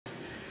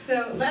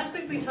So last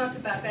week we talked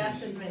about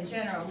baptism in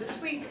general. This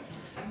week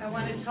I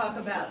want to talk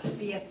about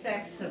the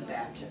effects of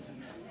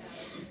baptism.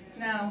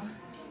 Now,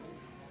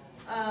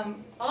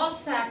 all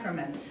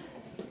sacraments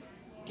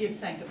give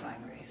sanctifying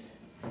grace.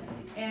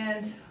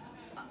 And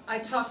I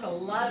talked a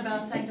lot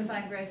about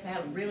sanctifying grace. I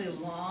had a really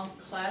long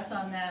class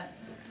on that,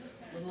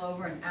 a little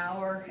over an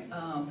hour.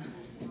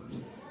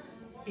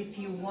 If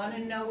you want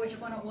to know which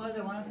one it was,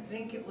 I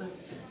think it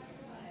was,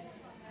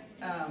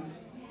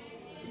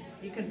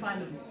 you can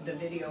find the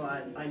video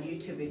on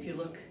YouTube if you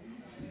look.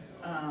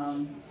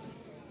 I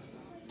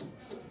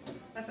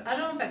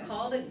don't know if I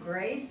called it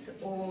Grace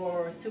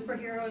or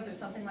Superheroes or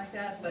something like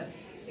that, but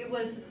it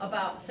was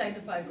about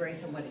sanctifying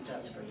grace and what it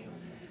does for you.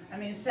 I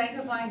mean,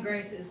 sanctifying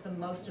grace is the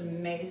most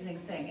amazing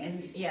thing.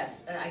 And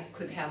yes, I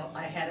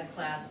had a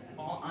class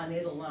on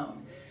it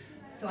alone.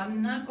 So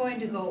I'm not going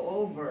to go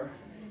over,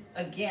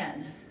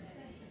 again,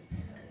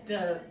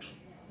 the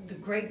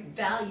great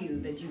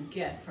value that you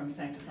get from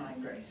sanctifying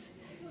grace.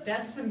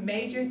 That's the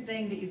major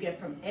thing that you get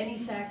from any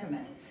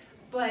sacrament.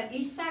 But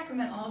each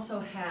sacrament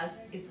also has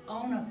its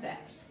own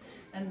effects.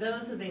 And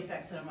those are the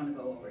effects that I want to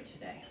go over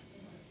today.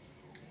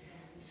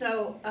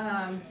 So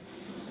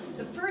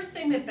the first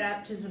thing that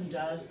baptism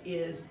does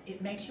is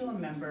it makes you a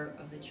member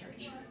of the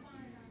church.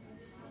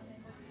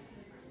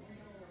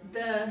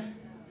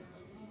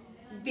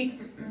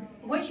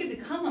 Once you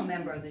become a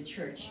member of the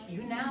church,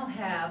 you now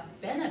have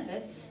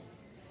benefits,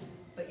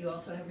 but you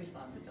also have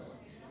responsibilities.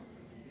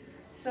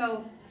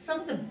 So some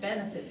of the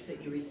benefits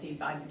that you receive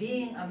by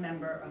being a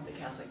member of the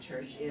Catholic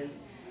Church is,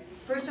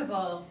 first of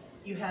all,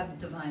 you have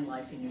divine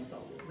life in your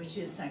soul, which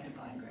is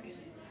sanctifying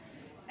grace.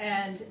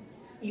 And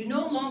you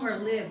no longer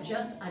live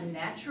just a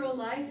natural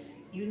life,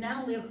 you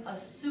now live a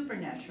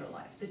supernatural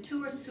life. The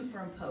two are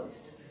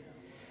superimposed.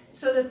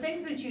 So the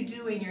things that you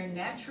do in your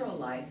natural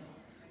life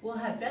will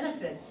have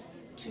benefits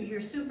to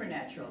your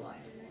supernatural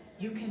life.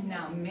 You can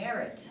now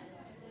merit.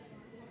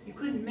 You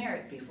couldn't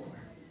merit before.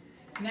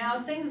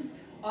 Now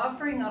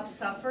offering up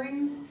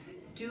sufferings,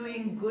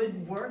 doing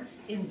good works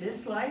in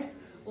this life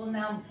will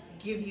now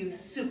give you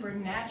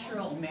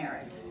supernatural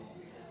merit.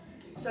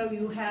 So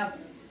you have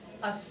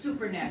a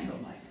supernatural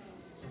life.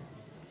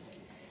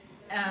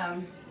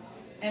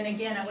 And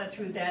again, I went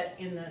through that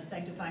in the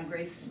Sanctifying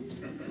Grace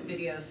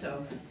video,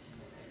 so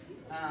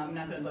I'm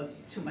not going to go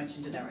too much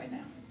into that right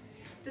now.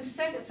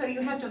 So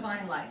you have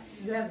divine life.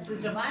 The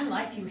divine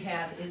life you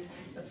have is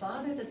the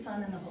Father, the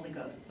Son, and the Holy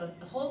Ghost. The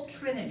whole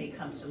Trinity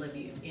comes to live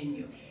in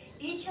you.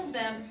 Each of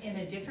them in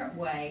a different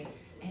way,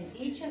 and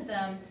each of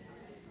them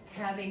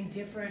having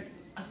different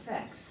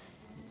effects.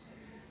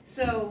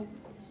 So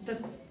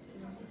the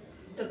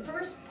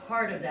first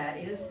part of that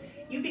is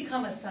you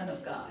become a son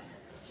of God.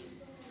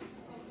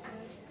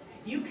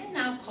 You can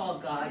now call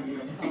God your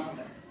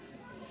Father.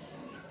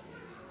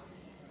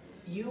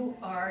 You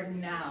are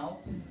now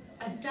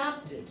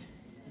adopted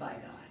by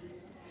God.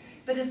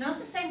 But it's not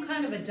the same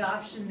kind of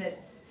adoption that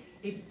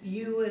if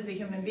you as a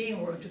human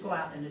being were to go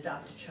out and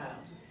adopt a child.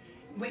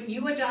 When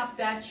you adopt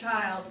that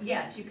child,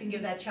 yes, you can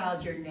give that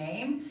child your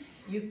name.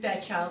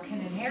 That child can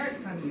inherit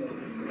from you.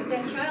 But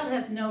that child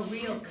has no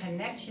real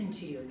connection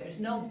to you. There's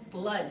no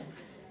blood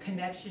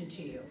connection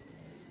to you.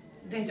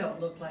 They don't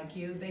look like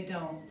you. They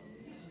don't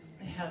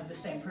have the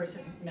same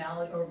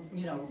personality, or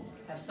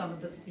have some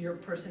of your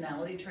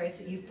personality traits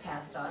that you've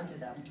passed on to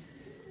them.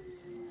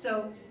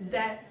 So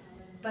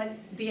but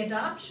the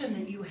adoption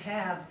that you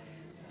have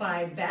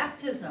by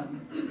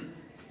baptism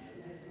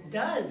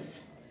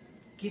does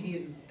give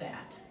you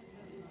that.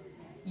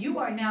 You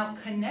are now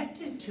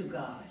connected to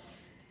God.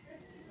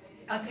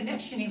 A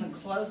connection even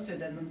closer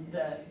than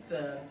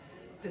the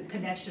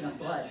connection of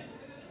blood.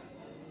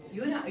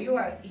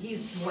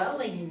 He's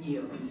dwelling in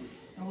you.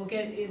 And we'll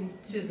get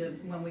into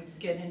when we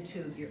get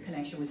into your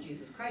connection with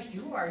Jesus Christ,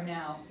 you are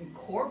now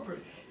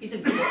He's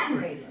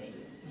incorporated in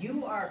you.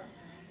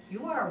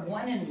 You are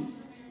one, and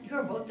you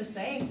are both the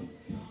same.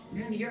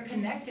 You're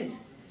connected.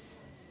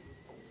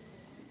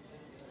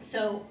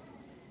 So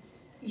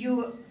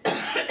you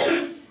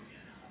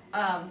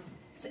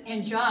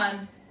in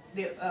John,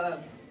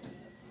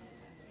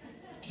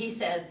 he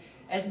says,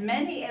 as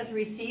many as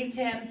received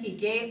him, he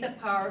gave the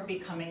power of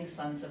becoming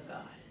sons of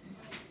God.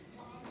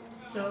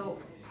 So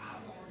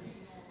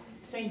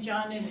St.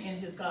 John in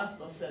his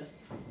gospel says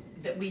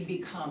that we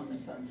become the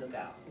sons of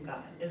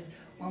God. Is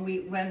when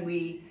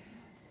we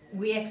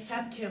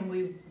accept him,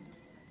 we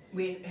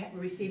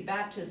receive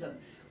baptism,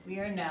 we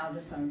are now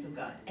the sons of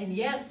God. And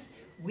yes,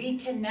 we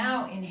can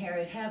now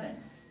inherit heaven.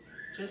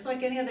 Just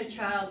like any other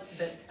child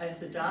that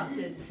is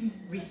adopted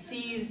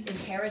receives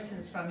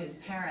inheritance from his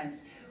parents,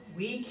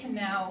 we can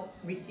now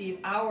receive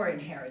our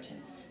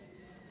inheritance.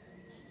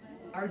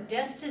 Our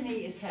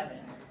destiny is heaven.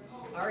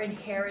 Our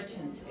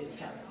inheritance is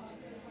heaven.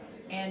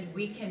 And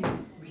we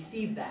can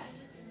receive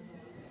that.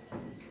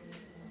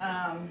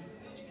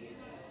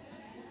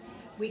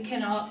 We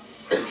can all,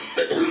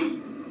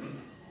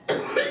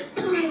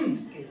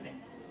 excuse me.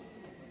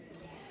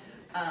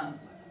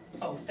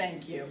 Oh,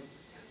 thank you.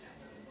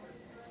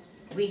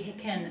 We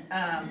can,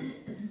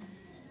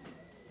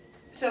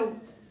 so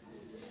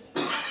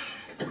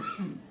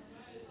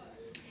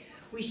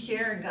We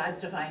share in God's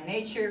divine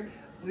nature.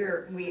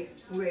 We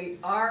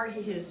are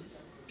His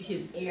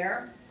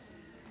heir.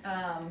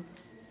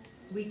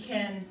 We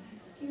can,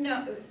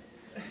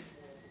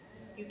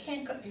 you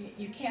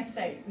can't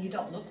say you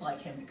don't look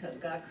like Him because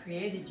God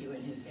created you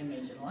in His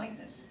image and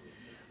likeness.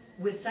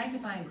 With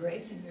sanctifying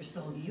grace in your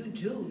soul, you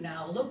do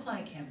now look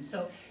like Him.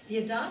 So the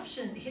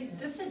adoption,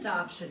 this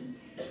adoption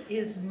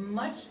is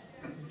much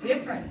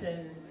different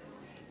than,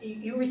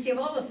 you receive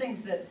all the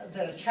things that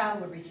a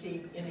child would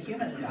receive in a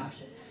human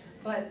adoption,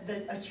 but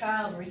a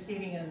child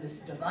receiving in this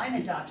divine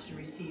adoption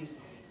receives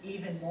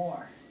even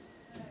more.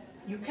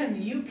 You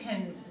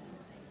can,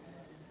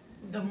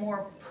 the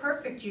more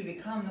perfect you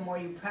become, the more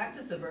you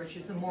practice the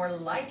virtues, the more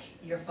like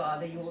your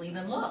Father you will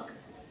even look.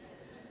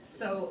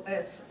 So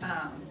it's,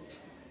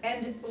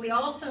 and we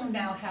also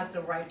now have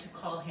the right to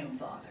call Him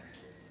Father.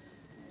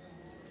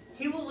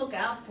 He will look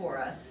out for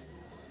us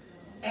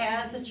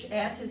as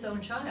His own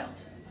child.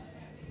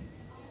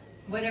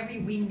 Whatever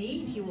we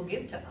need, He will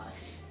give to us.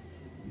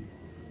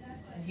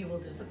 And He will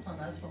discipline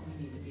us when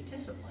we need to be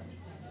disciplined.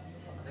 This is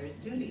the Father's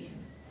duty.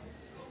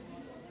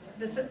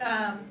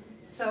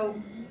 So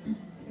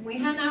we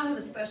now have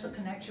a special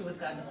connection with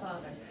God the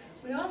Father.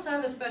 We also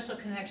have a special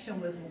connection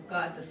with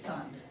God the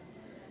Son.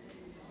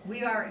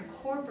 We are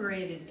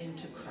incorporated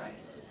into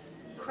Christ.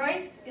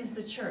 Christ is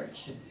the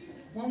church.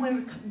 When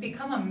we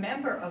become a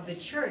member of the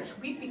church,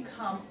 we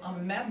become a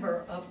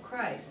member of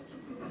Christ.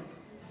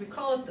 We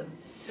call it the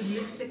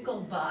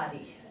mystical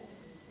body.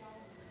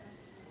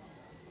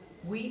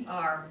 We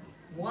are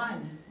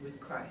one with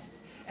Christ.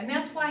 And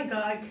that's why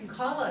God can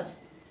call us,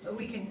 God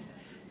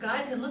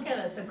can look at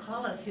us and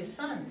call us His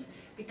sons,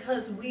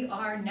 because we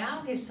are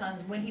now His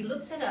sons. When He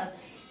looks at us,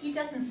 He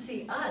doesn't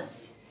see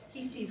us.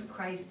 He sees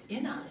Christ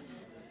in us.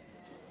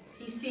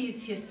 He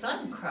sees His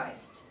Son,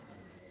 Christ.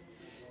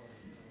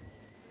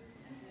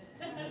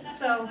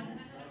 So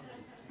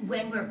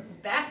when we're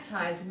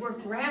baptized, we're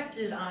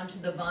grafted onto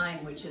the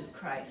vine, which is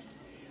Christ,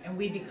 and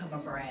we become a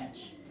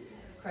branch.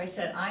 Christ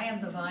said, I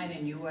am the vine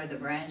and you are the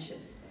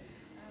branches.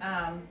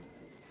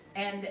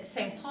 And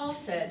St. Paul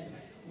said,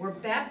 we're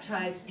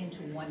baptized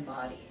into one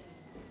body.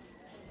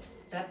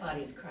 That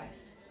body is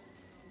Christ,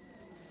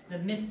 the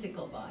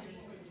mystical body.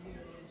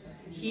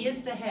 He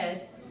is the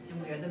head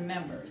and we are the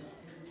members.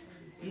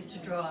 I used to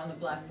draw on the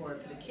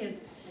blackboard for the kids,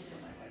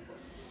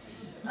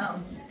 a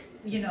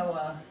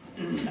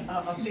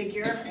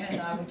figure,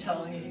 and I'm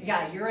telling you,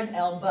 yeah, you're an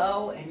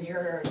elbow, and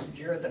you're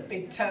the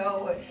big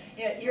toe.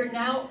 You're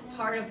now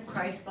part of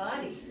Christ's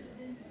body,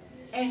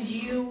 and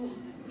He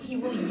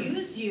will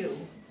use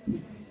you.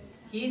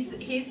 He's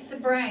the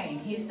brain.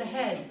 He's the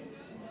head.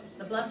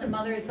 The Blessed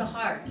Mother is the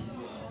heart.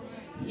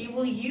 He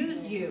will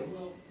use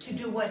you to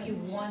do what He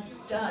wants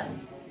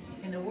done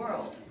in the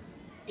world,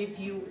 if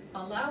you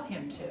allow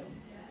Him to.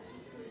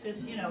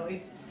 Just,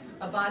 if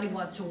a body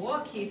wants to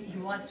walk, he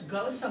wants to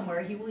go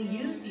somewhere, He will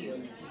use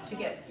you to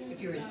get, if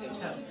you're His big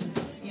toe,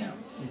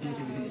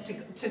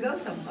 to go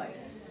someplace.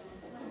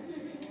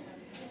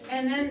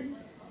 And then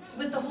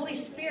with the Holy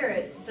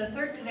Spirit, the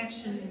third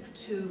connection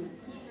to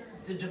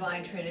the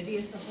Divine Trinity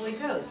is the Holy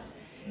Ghost.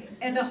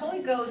 And the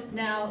Holy Ghost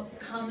now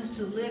comes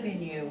to live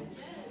in you,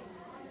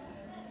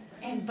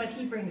 but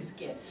He brings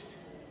gifts.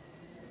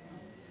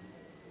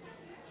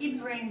 He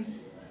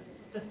brings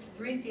the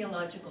three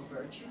theological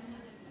virtues,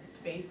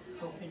 faith,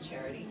 hope, and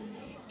charity,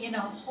 in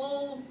a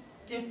whole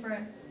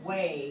different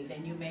way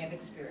than you may have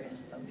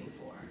experienced them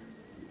before.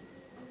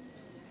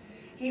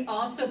 He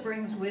also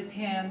brings with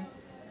Him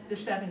the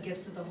 7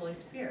 gifts of the Holy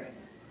Spirit: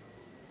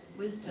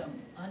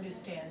 wisdom,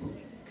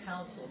 understanding,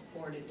 counsel,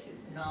 fortitude,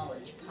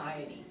 knowledge,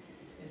 piety,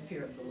 and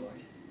fear of the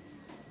Lord.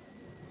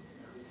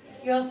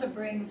 He also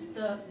brings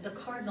the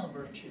cardinal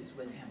virtues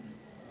with Him.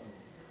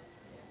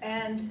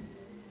 And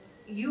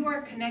you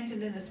are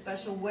connected in a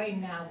special way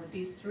now with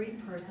these 3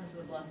 persons of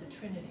the Blessed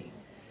Trinity,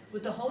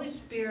 with the Holy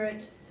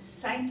Spirit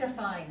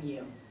sanctifying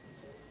you,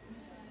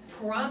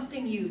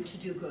 prompting you to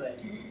do good,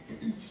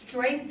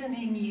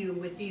 strengthening you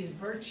with these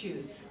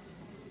virtues,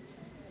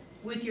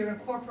 with your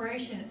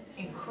incorporation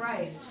in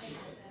Christ,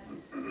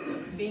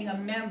 being a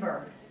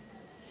member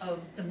of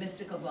the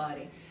mystical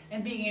body,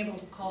 and being able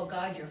to call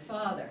God your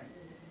Father,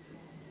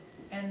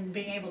 and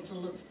being able to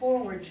look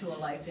forward to a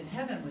life in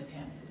heaven with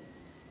Him.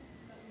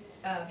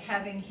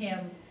 Having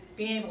Him,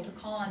 being able to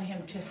call on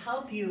Him to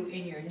help you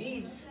in your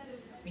needs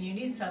when you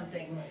need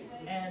something,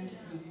 and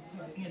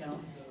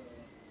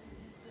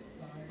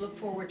look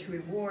forward to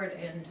reward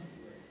and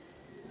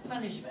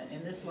punishment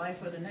in this life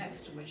or the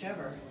next,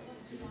 whichever.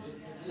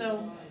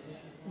 So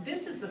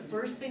this is the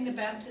first thing that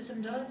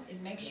baptism does.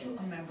 It makes you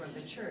a member of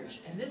the church,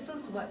 and this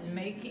is what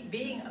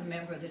being a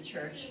member of the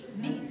church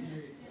means.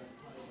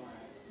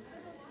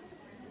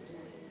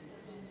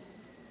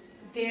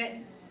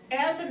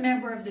 As a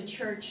member of the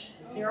church,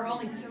 there are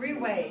only 3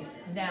 ways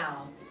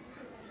now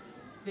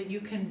that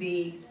you can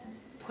be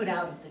put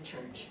out of the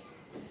church.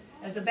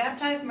 As a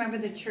baptized member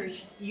of the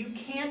church, you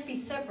can't be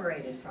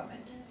separated from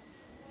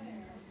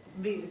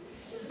it.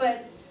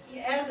 But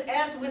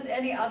as with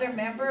any other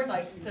member,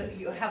 like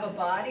you have a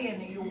body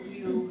and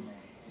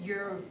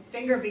your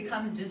finger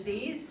becomes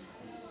diseased,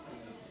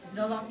 it's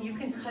no longer, you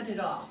can cut it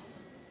off.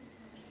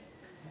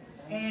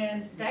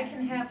 And that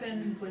can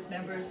happen with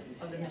members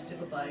of the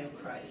mystical body of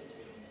Christ.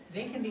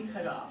 They can be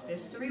cut off.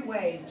 There's 3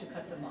 ways to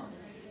cut them off.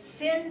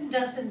 Sin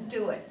doesn't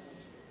do it.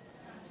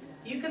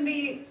 You can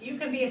be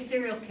a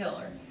serial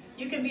killer.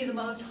 You can be the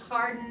most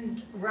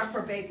hardened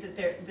reprobate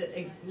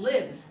that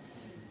lives.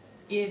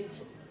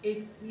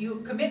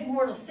 You commit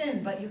mortal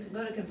sin, but you can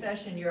go to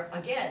confession. You're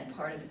again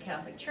part of the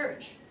Catholic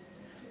Church.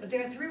 But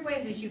there are 3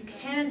 ways that you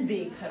can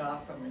be cut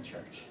off from the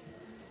church.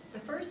 The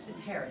first is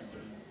heresy.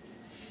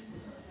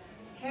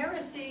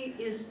 Heresy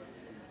is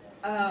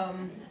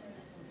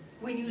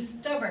when you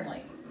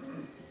stubbornly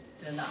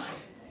deny.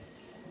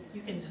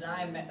 You can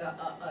deny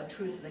a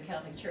truth of the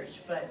Catholic Church,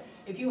 but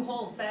if you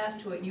hold fast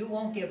to it and you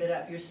won't give it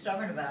up, you're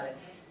stubborn about it,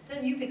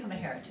 then you become a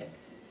heretic.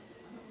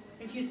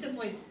 If you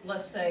simply,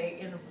 let's say,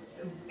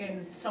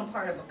 in some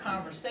part of a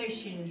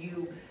conversation,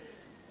 you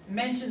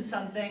mention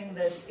something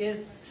that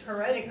is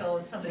heretical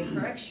and somebody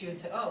corrects you and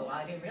say, oh,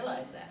 I didn't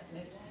realize that.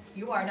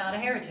 You are not a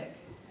heretic.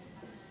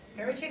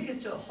 Heretic is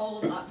to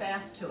hold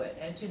fast to it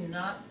and to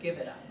not give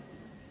it up.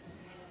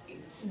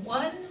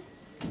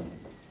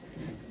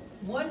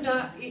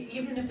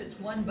 Even if it's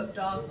one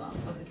dogma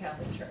of the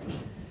Catholic Church.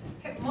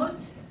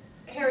 Most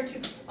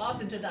heretics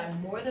often deny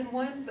more than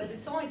one, but it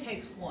only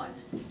takes one.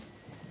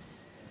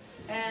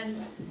 And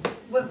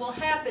what will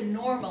happen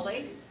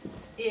normally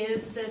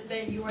is that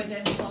then you are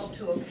then called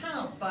to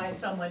account by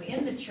someone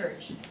in the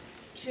church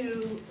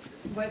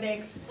where they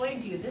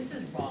explain to you, this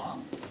is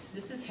wrong,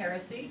 this is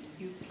heresy,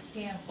 you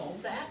can't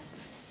hold that.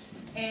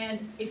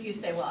 And if you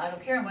say, well, I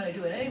don't care, I'm going to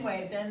do it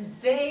anyway, then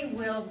they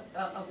will,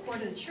 a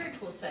court of the church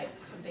will say,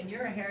 then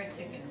you're a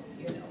heretic and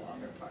you're no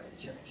longer part of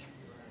the church.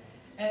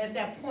 And at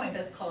that point,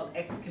 that's called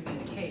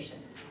excommunication.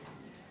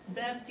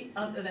 That's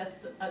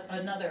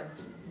another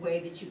way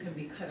that you can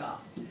be cut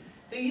off.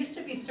 There used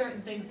to be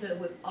certain things that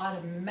would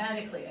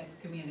automatically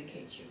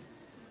excommunicate you.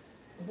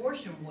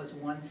 Abortion was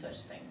one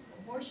such thing.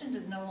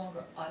 Abortion no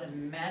longer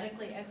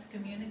automatically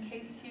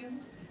excommunicates you.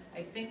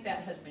 I think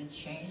that has been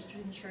changed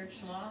in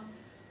church law.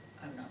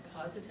 I'm not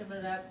positive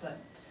of that, but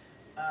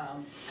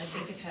I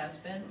think it has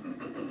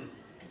been.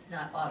 It's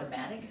not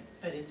automatic,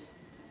 but it's,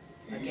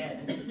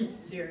 again, it's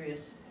a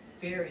serious,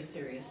 very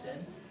serious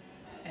sin.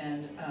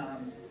 And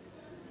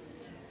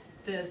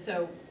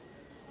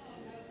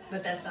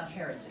but that's not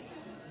heresy.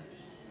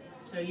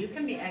 So you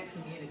can be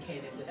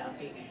excommunicated without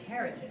being a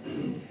heretic.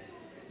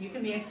 You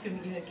can be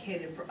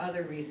excommunicated for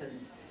other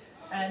reasons.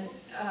 And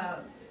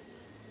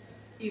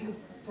you can,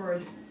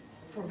 for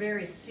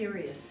very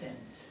serious sins,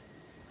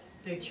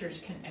 the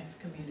church can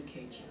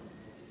excommunicate you,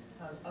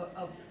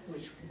 of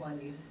which one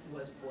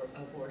was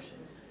abortion.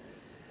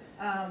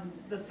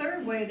 The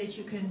third way that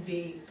you can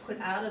be put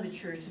out of the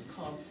church is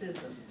called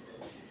schism.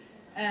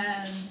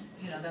 And,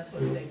 that's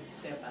what they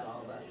say about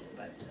all of us.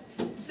 But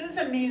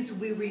schism means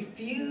we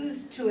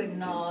refuse to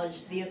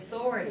acknowledge the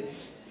authority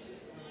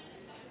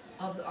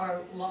of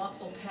our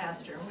lawful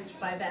pastor, which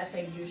by that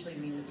they usually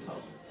mean the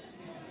Pope.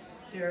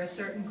 There are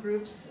certain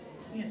groups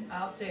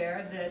out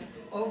there that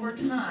over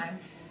time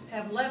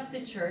have left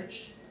the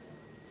church,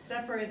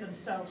 separated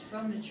themselves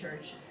from the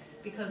church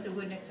because they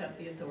wouldn't accept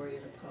the authority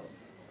of the Pope.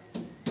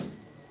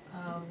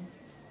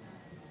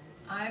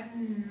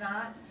 I'm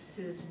not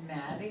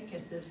schismatic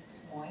at this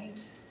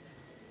point,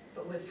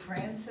 but with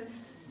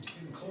Francis,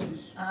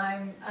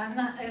 I'm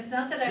not. It's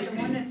not that I don't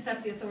want to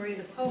accept the authority of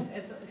the Pope.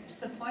 It's to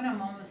the point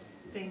I'm almost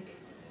think,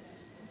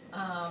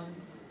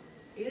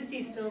 is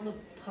he still the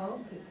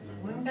Pope?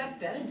 We've got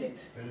Benedict.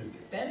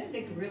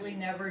 Benedict really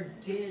never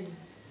did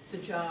the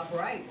job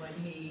right when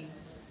he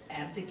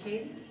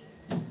abdicated,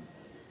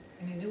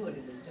 and he knew what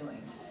he was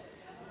doing.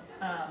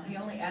 He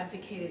only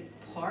abdicated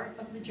part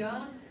of the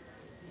job.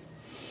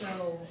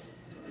 So,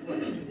 what,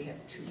 do we have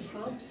 2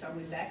 popes? Are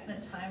we back in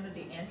the time of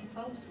the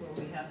anti-popes where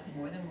we have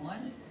more than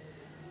one?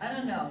 I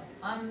don't know.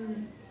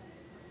 I'm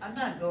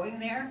not going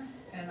there,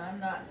 and I'm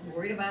not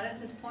worried about it at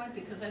this point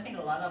because I think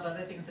a lot of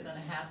other things are going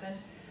to happen.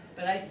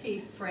 But I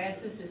see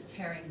Francis is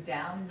tearing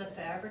down the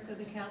fabric of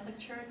the Catholic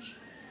Church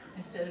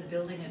instead of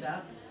building it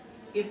up.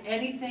 If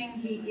anything,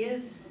 he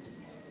is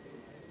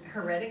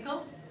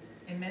heretical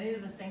in many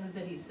of the things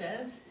that he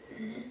says.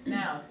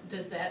 Now,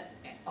 does that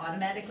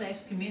automatically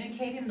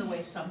excommunicate him the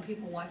way some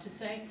people want to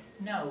say?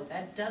 No,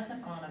 that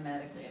doesn't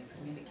automatically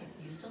excommunicate.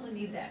 You still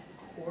need that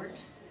court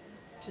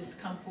to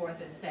come forth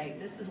and say,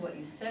 this is what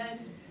you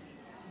said,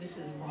 this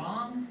is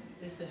wrong,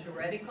 this is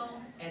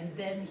heretical, and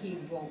then he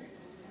will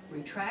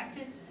retract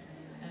it,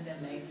 and then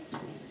they,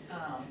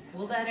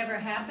 will that ever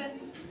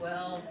happen?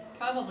 Well,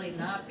 probably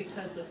not,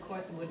 because the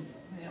court would,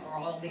 or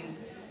all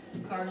these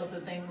cardinals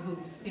and things who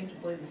seem to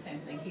believe the same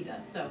thing he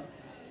does. So,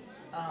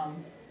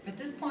 at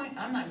this point,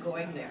 I'm not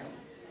going there.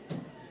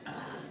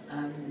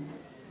 I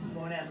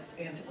won't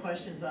answer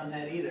questions on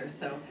that either.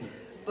 So,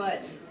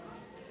 but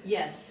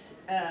yes,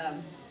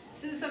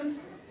 schism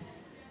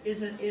is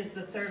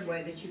the third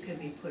way that you can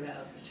be put out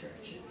of the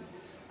church.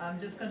 I'm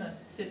just going to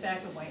sit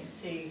back and wait and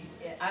see.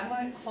 I'm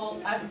going to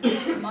hold,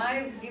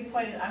 my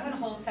viewpoint is I'm going to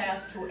hold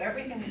fast to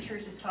everything the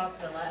church has taught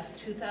for the last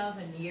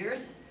 2,000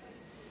 years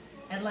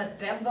and let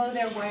them go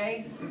their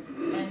way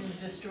and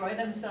destroy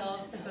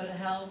themselves and go to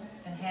hell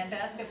in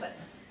handbasket. But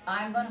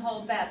I'm going to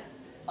hold back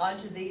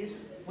onto these,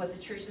 what the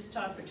church has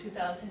taught for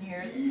 2,000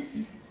 years,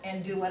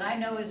 and do what I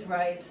know is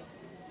right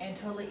and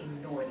totally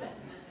ignore them.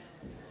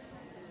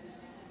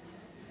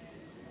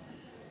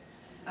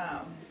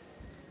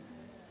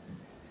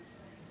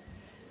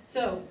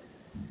 So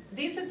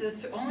these are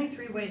the only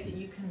three ways that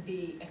you can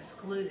be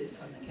excluded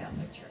from the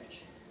Catholic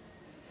Church.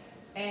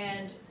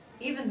 And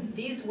even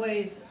these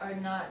ways are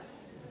not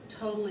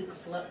totally,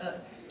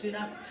 do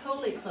not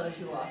totally close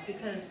you off,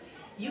 because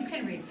you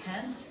can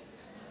repent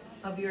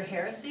of your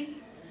heresy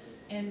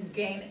and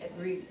gain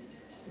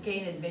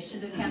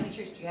admission to the Catholic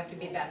Church. Do you have to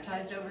be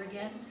baptized over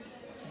again?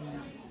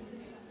 No.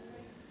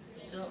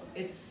 Still,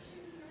 it's,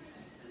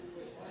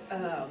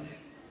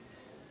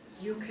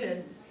 you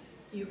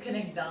can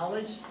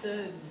acknowledge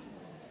the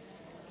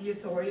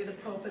authority of the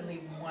Pope and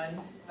leave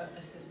one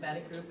a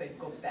schismatic group and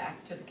go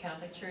back to the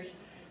Catholic Church.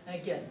 And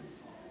again,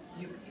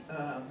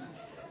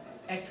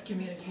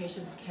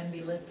 excommunications can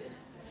be lifted.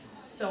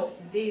 So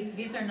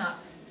these are not,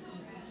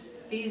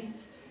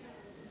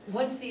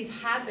 once these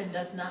happen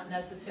does not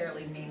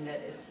necessarily mean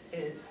that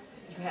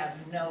you have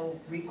no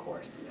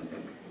recourse.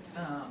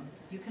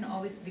 You can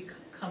always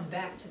come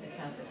back to the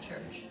Catholic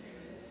Church.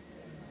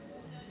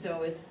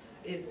 Though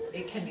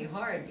it can be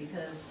hard,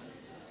 because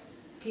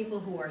people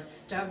who are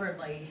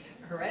stubbornly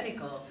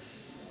heretical,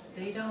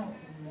 they don't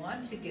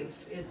want to give,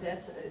 it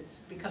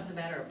becomes a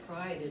matter of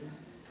pride, and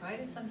pride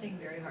is something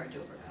very hard to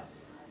overcome.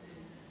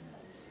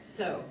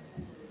 So,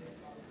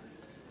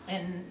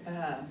 and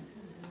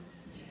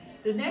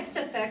the next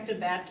effect of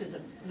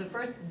baptism, the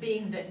first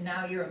being that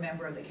now you're a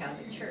member of the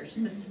Catholic Church,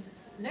 the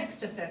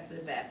next effect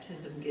that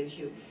baptism gives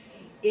you,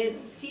 it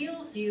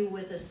seals you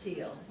with a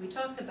seal. We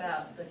talked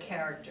about the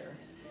character,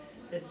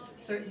 that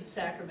certain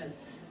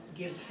sacraments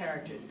give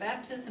characters.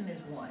 Baptism is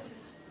one.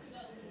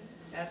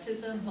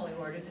 Baptism, holy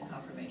orders, and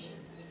confirmation.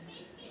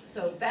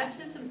 So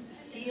baptism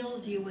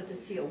seals you with a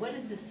seal. What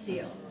is the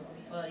seal?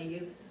 Well,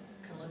 you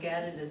can look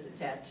at it as a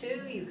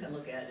tattoo, you can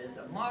look at it as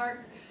a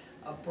mark,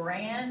 a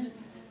brand,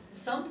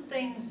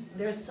 something,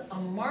 there's a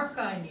mark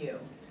on you.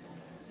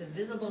 It's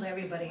invisible to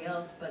everybody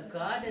else, but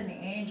God and the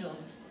angels,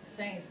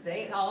 saints,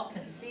 they all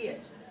can see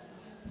it.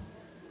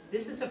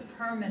 This is a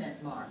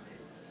permanent mark.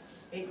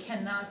 It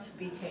cannot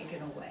be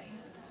taken away.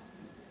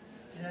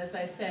 And as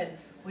I said,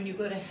 when you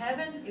go to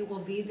heaven, it will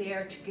be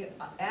there to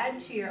add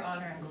to your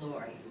honor and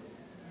glory.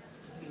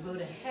 If you go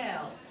to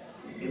hell,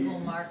 it will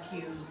mark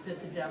you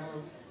that the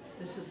devil's,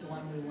 this is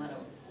one we want to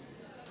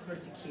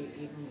persecute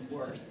even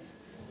worse,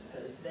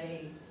 because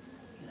they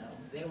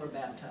were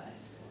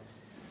baptized.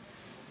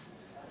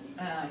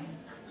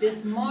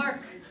 This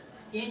mark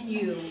in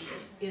you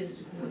is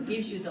what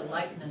gives you the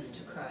likeness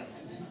to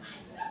Christ.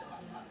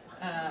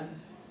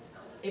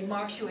 It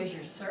marks you as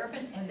your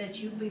servant and that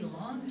you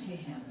belong to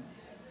him.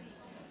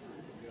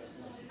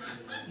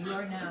 You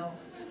are now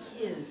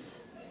his.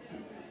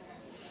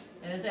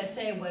 And as I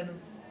say, when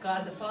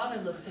God the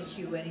Father looks at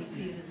you and he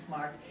sees this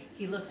mark,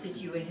 he looks at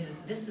you and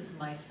this is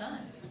my son.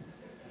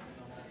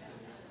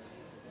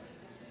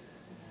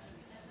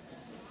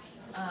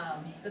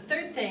 The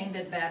third thing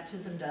that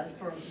baptism does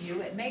for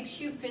you, it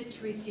makes you fit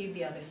to receive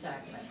the other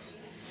sacraments.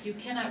 You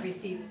cannot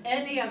receive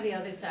any of the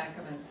other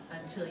sacraments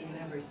until you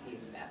have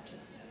received baptism.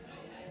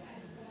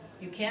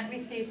 You can't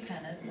receive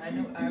penance. I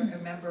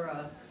remember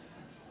a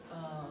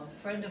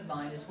friend of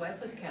mine, his wife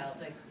was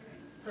Catholic.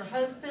 Her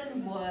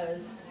husband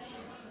was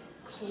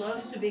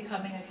close to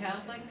becoming a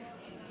Catholic.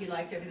 He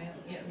liked everything,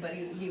 but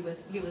he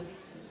was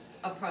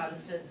a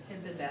Protestant,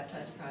 had been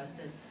baptized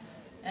Protestant.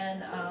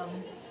 And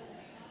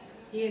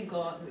he had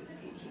gone,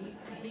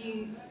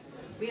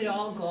 we had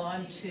all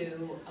gone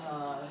to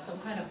some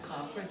kind of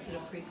conference that a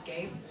priest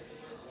gave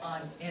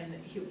and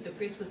the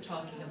priest was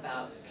talking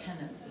about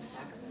penance, the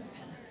sacrament of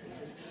penance. He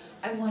says,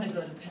 I want to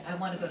go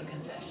to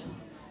confession.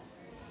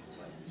 So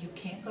I said, you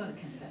can't go to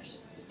confession.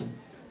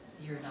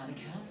 You're not a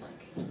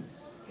Catholic.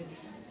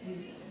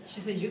 She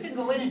said, you can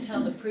go in and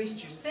tell the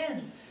priest your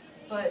sins,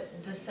 but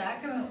the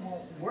sacrament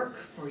won't work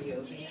for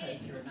you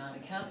because you're not a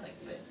Catholic.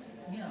 But,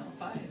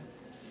 fine.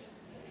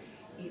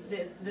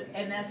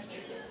 And that's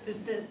true.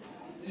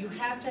 You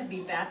have to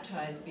be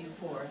baptized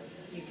before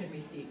you can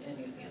receive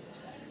any of the other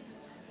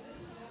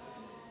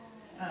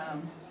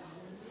sacraments.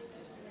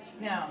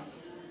 Now,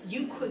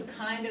 you could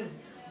kind of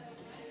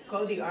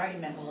go the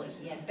argument, well,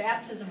 he had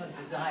baptism of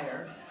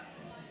desire,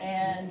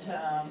 and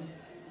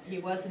he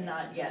was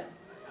not yet,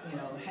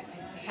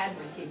 had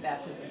received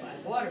baptism by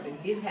water, but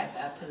he did have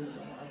baptism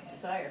of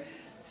desire.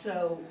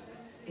 So,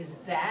 is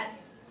that,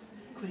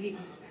 could he,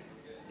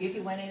 if he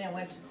went in and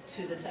went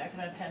to the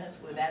sacrament of penance,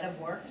 would that have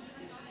worked?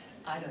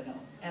 I don't know.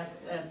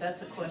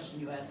 That's a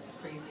question you ask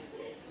a priest.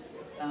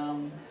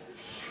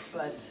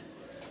 But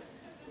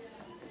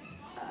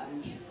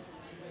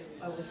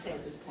I would say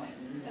at this point,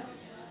 no.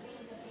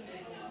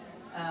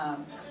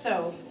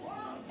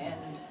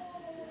 And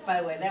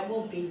by the way, that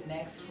will be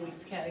next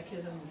week's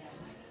catechism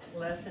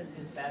lesson,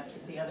 is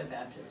the other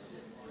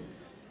baptisms.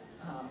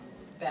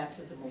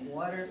 Baptism of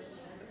water,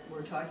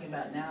 we're talking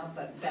about now,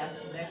 but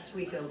next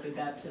week it'll be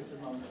baptism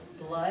of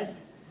blood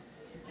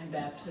and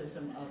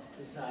baptism of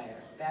desire.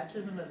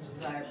 Baptism of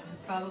desire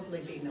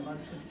probably being the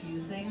most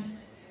confusing,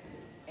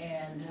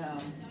 and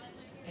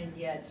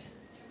yet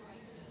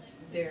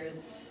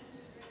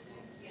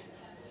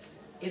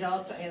it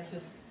also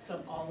answers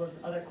all those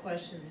other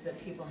questions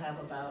that people have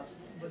about,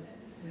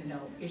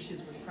 issues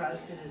with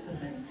Protestantism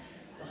and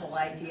the whole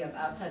idea of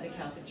outside the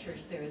Catholic Church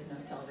there is no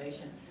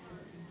salvation.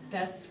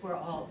 That's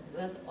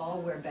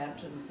all where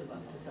baptism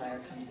of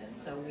desire comes in.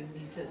 So we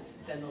need to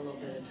spend a little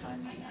bit of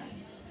time on that.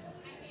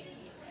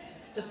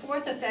 The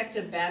fourth effect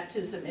of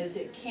baptism is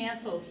it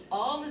cancels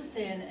all the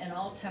sin and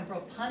all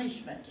temporal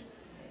punishment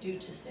due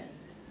to sin.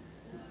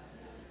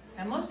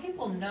 And most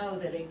people know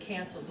that it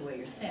cancels away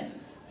your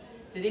sins.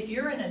 That if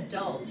you're an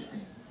adult,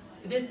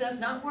 this does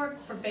not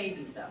work for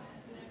babies though.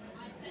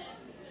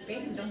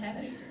 Babies don't have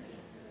any sins.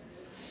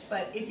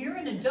 But if you're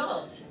an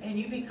adult and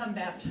you become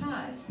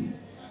baptized,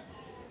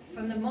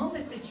 from the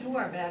moment that you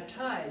are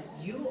baptized,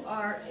 you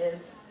are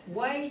as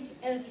white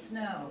as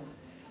snow,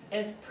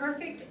 as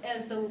perfect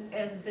as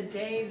the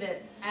day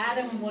that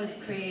Adam was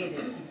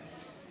created.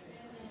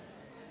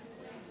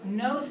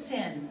 No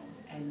sin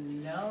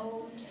and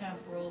no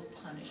temporal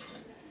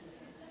punishment.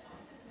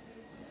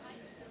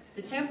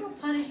 The temporal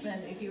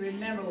punishment, if you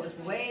remember, was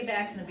way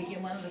back in the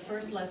beginning, one of the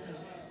first lessons.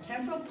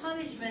 Temporal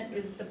punishment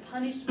is the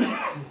punishment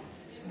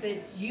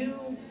that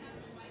you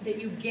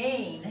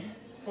gain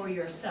for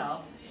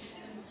yourself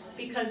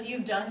because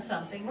you've done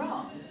something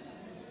wrong.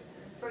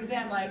 For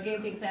example, I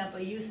gave the example,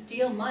 you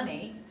steal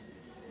money,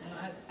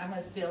 and I'm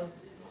going to steal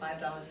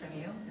 $5 from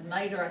you, and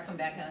later I come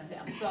back and I say,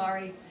 I'm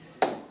sorry,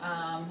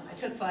 I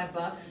took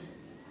 $5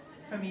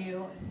 from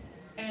you,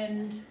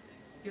 and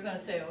you're going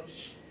to say, oh,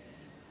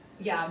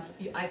 yeah,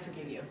 I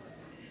forgive you.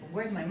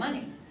 Where's my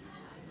money?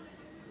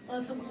 Well,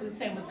 it's the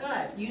same with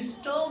God. You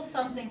stole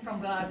something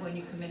from God when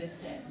you committed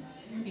sin.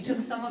 You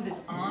took some of His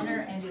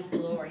honor and His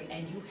glory,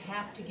 and you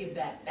have to give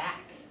that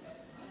back.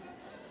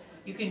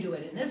 You can do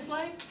it in this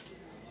life.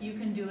 You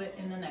can do it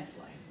in the next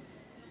life.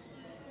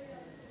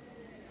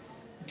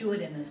 Do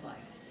it in this life.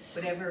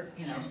 Whatever,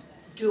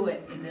 do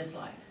it in this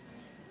life.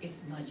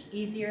 It's much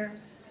easier,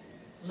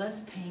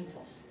 less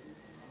painful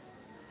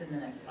than the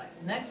next life.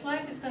 The next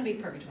life is going to be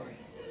purgatory.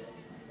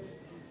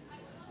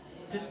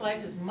 This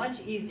life is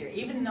much easier,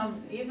 even though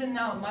it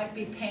might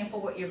be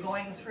painful what you're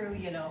going through,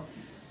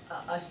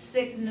 a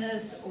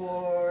sickness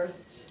or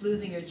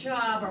losing your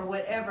job or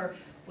whatever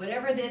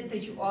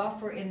that you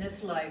offer in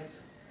this life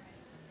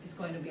is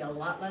going to be a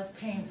lot less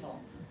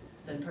painful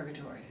than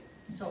purgatory.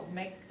 So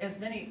make as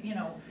many,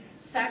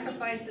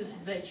 sacrifices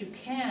that you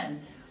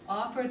can.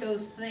 Offer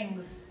those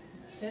things,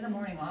 say the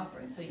morning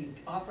offering, so you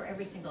offer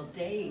every single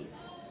day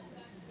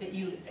that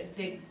you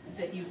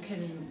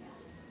can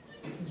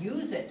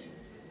use it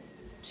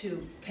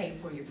to pay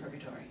for your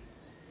purgatory.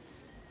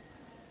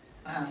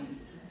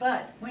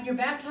 But when you're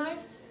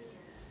baptized,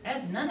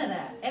 that's none of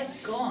that. It's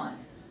gone.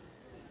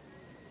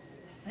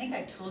 I think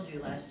I told you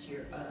last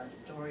year a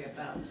story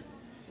about,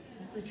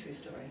 this is a true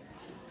story,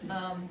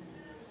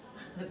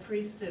 the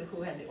priest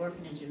who had the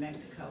orphanage in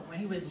Mexico, when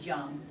he was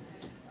young,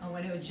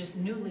 when he was just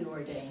newly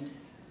ordained,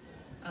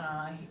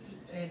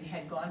 and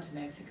had gone to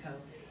Mexico,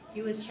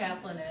 he was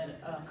chaplain at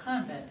a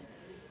convent.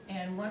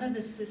 And one of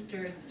the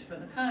sisters from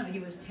the convent,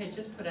 had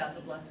just put out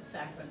the Blessed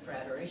Sacrament for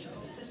adoration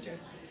for the sisters.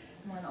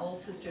 And one old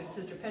sister,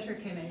 Sister Petra,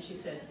 came in and she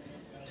said,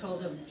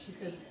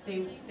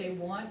 they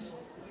want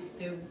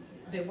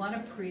a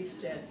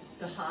priest at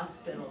the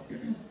hospital.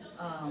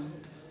 I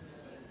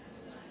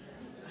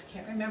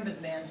can't remember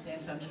the man's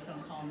name, so I'm just going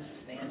to call him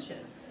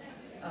Sanchez.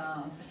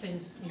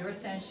 Since your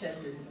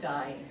Sanchez is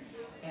dying,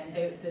 and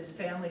this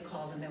family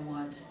called and they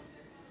want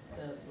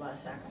the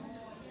Blessed Sacraments.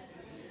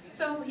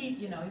 So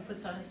he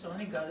puts on his stole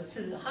and he goes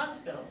to the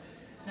hospital.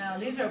 Now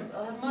there's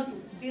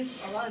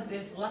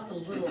lots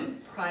of little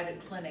private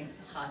clinics,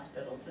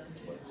 hospitals. That's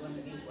what one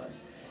of these was.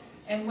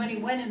 And when he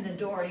went in the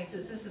door and he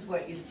says, "This is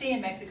what you see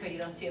in Mexico. You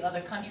don't see in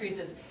other countries."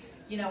 Is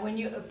when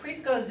a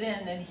priest goes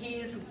in and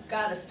he's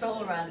got a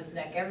stole around his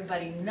neck,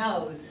 everybody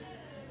knows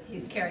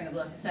he's carrying the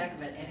Blessed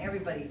Sacrament, and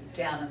everybody's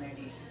down on their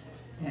knees,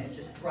 and it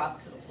just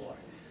dropped to the floor.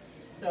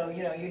 So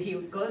he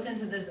goes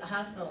into this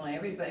hospital and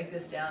everybody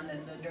goes down,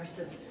 and the nurse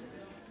says,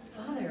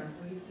 "Father,"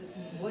 he says,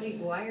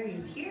 why are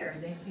you here?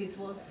 And he says,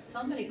 "Well,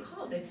 somebody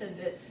called. They said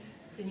that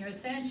Senor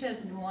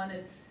Sanchez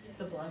wanted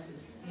the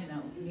blesses,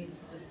 needs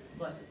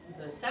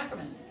the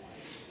sacraments."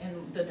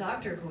 And the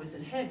doctor who was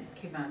in head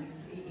came out.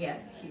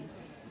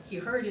 He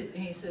heard it,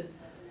 and he says,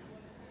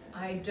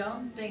 "I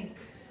don't think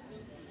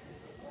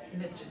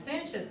Mr.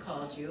 Sanchez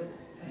called you."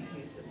 And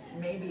he said,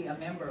 "Maybe a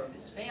member of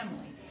his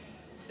family."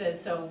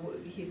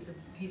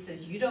 He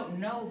says, "You don't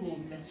know who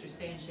Mr.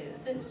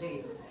 Sanchez is, do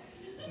you?"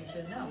 He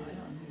said, "No, I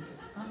don't." He says,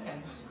 "Okay,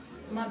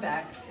 come on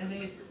back." And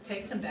he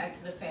takes him back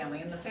to the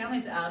family, and the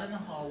family's out in the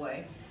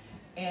hallway.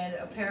 And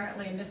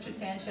apparently Mr.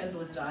 Sanchez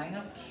was dying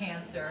of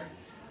cancer,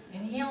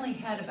 And he only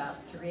had about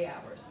 3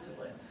 hours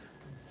to live.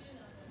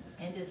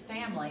 And his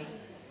family,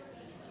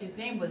 his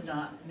name was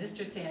not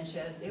Mr.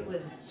 Sanchez, it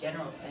was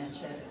General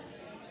Sanchez.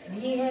 And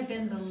he had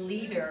been the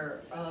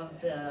leader of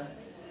the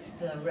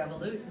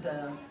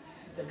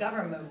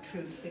government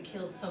troops that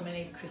killed so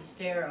many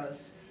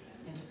Cristeros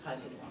in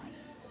Tepoztlán.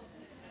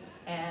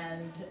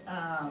 And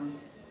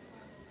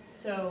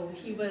so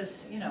he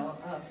was, you know,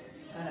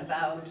 an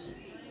avowed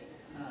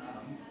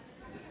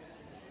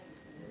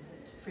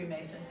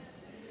Freemason.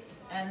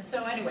 And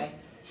so anyway,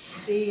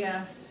 he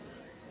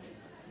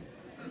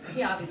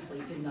obviously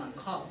did not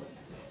call the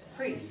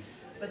priest,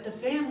 but the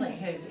family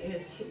had,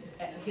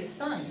 his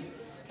son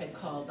had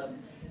called them.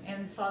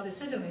 And Father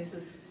said to him, he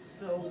says,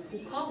 so who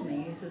called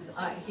me? He says,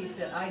 he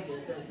said, I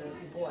did, the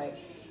boy.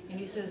 And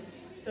he says,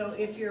 so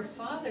if your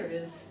father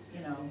is,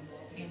 you know,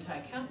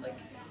 anti-Catholic,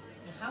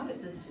 how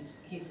is it?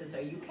 He says,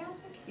 are you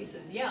Catholic? He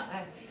says,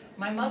 yeah,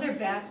 my mother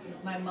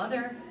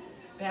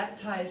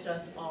baptized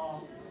us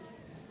all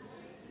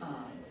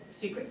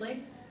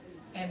secretly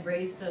and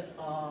raised us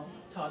all,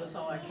 taught us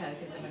all our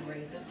catechism and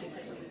raised us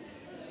secretly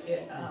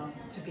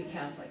to be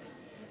Catholics.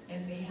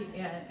 And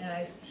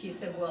he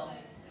said, well,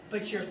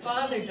 but your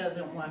father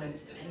doesn't want to,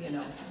 you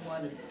know,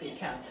 want to be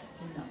Catholic.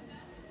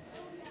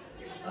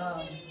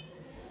 No.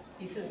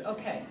 He says,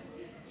 okay,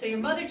 so your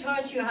mother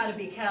taught you how to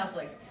be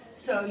Catholic,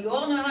 so you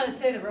all know how to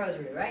say the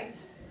rosary, right?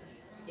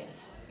 Yes.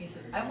 He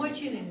says, I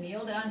want you to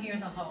kneel down here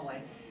in the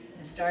hallway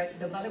and start,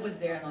 the mother was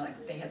there and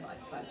like, they had like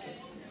 5 kids.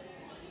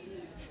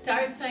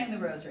 Start saying the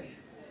rosary.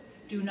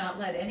 Do not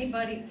let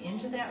anybody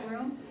into that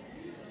room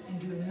and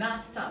do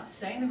not stop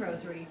saying the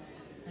rosary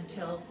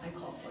until I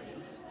call for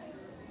you.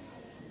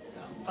 So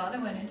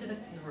Father went into the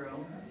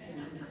room.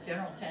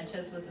 General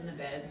Sanchez was in the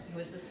bed. He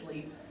was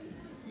asleep.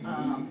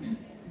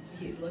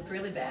 He looked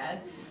really bad.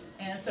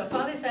 And so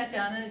Father sat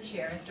down in a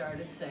chair and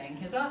started saying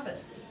his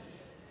office.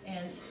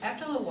 And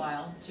after a little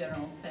while,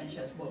 General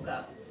Sanchez woke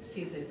up,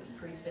 sees there's a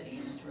priest sitting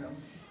in his room,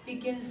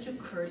 begins to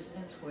curse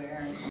and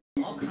swear and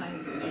all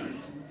kinds of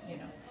things, and, you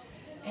know.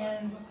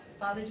 And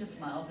Father just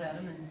smiles at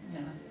him and, you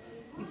know,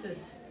 he says,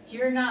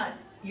 you're not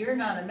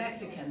a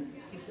Mexican.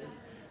 He says,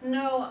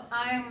 no,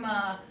 I'm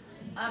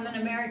an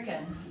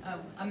American.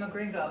 I'm a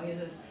gringo. He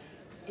says,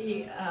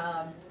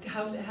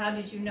 how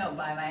did you know?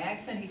 By my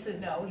accent? He said,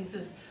 no. He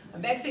says, a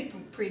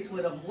Mexican priest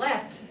would have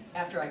left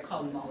after I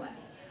called him all that,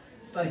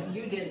 but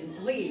you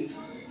didn't leave.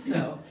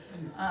 So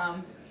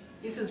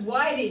he says,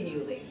 why didn't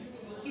you leave?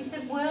 He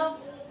said,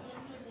 well,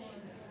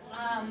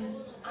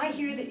 I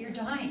hear that you're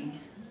dying,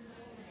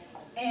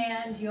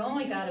 and you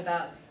only got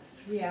about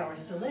 3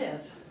 hours to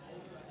live.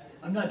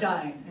 I'm not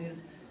dying. And he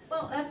says,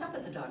 well, that's not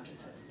what the doctor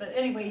says. But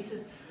anyway, he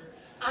says,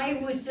 I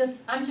was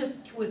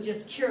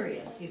just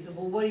curious. He said,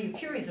 well, what are you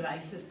curious about?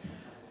 He says,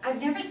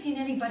 I've never seen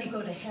anybody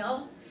go to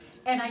hell,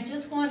 and I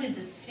just wanted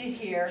to sit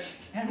here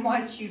and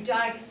watch you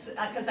die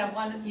because I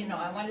wanted, you know,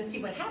 I wanted to see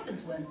what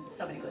happens when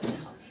somebody goes to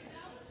hell.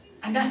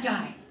 I'm not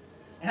dying,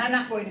 and I'm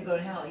not going to go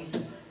to hell. He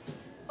says,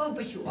 oh,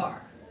 but you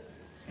are.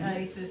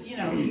 He says, you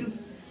know,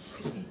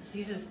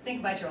 he says,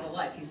 think about your whole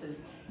life. He says,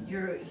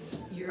 you're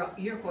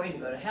going to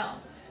go to hell.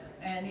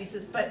 And he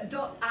says, but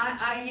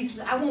he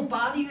says, I won't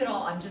bother you at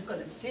all. I'm just going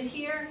to sit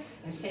here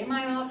and say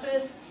my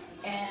office,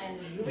 and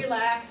you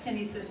relax. And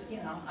he says, you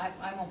know,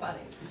 I won't bother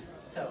you.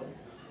 So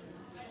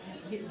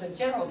the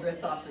general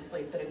drifts off to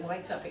sleep, but he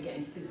wakes up again.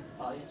 He sees the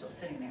father still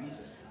sitting there. He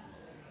says,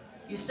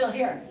 you still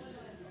here?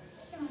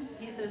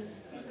 He says,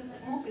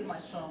 it won't be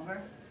much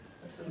longer.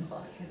 Looks at the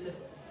clock.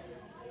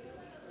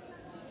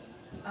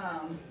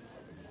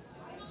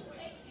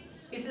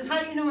 He says,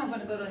 how do you know I'm going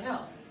to go to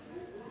hell?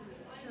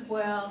 He says,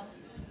 well,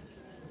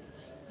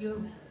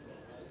 you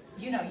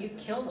know, you've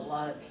killed a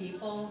lot of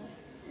people,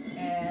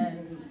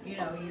 and, you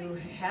know,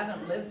 you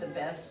haven't lived the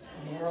best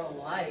moral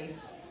life.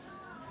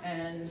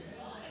 And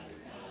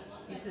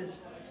he says,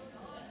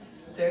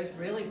 it's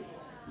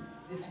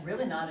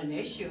really not an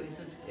issue. He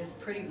says, it's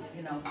pretty,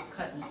 you know,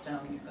 cut in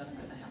stone, you're going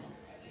to go to hell.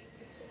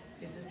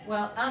 He says,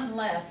 well,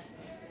 unless,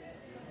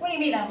 what do you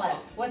mean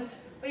unless? What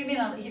do you mean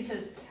unless? He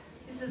says,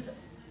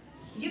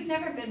 you've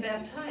never been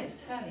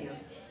baptized, have you?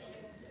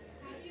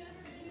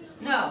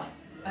 No,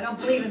 I don't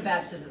believe in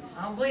baptism.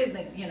 I don't believe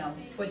that, you know,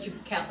 what you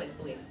Catholics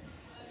believe.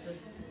 He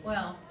says,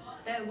 well,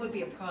 that would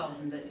be a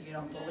problem that you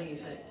don't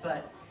believe it,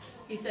 but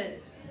he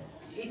said,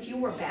 if you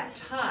were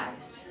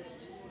baptized,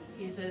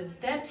 he said,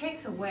 that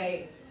takes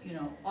away, you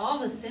know, all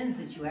the sins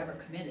that you ever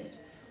committed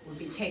would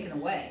be taken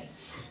away.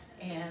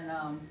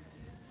 And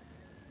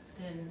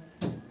then,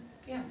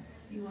 yeah,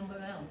 you won't go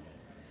to hell.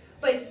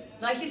 But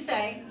like you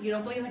say, you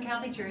don't believe in the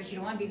Catholic Church, you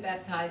don't want to be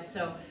baptized,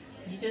 so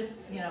you just,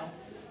 you know,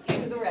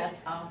 take the rest.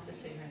 I'll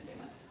just sit here and say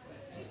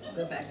my,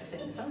 go back to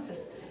sitting in his office.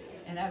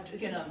 And after,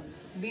 you know,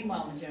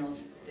 meanwhile the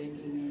general's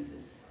thinking, he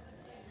says,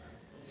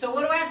 so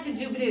what do I have to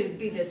do to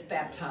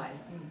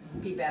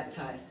be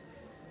baptized?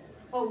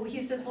 Oh,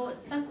 he says, well,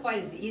 it's not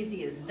quite as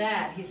easy as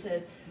that. He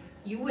said,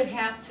 you would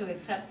have to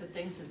accept the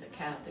things that the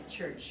Catholic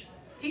Church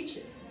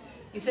teaches.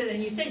 He said,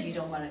 and you said you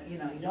don't want to, you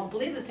know, you don't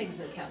believe the things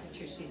that the Catholic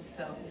Church teaches,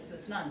 so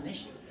it's not an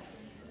issue.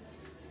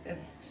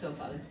 So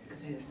Father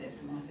continued to say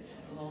some office.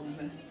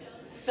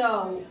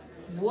 So,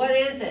 what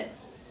is it?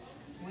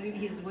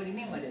 He says, what do you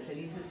mean, what is it?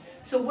 He says,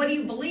 so what do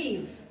you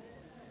believe?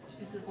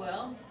 He says,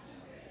 well,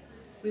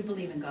 we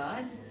believe in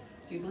God.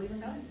 Do you believe in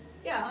God?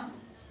 Yeah.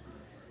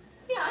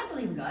 Yeah, I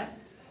believe in God.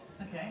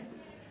 Okay.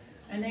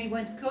 And then he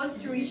goes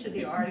through each of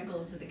the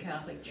articles of the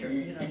Catholic Church,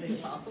 you know, the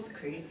Apostles'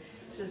 Creed.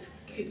 Says,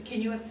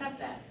 can you accept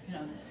that? You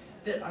know,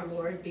 that our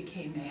Lord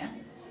became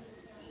man?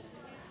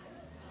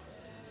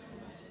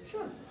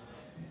 Sure.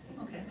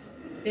 Okay.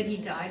 That he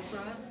died for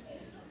us?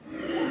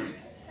 Yeah. It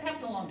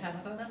happened a long time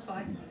ago, that's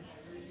fine.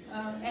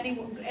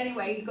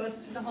 Anyway, he goes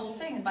through the whole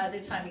thing, and by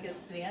the time he gets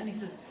to the end, he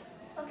says,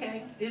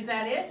 okay, is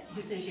that it?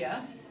 He says,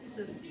 yeah. He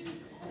says,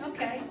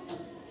 okay.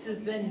 He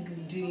says,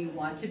 then do you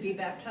want to be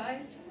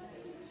baptized?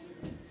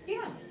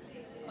 Yeah.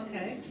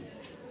 Okay.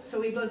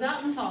 So he goes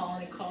out in the hall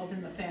and he calls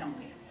in the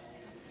family.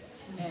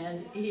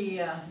 And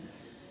he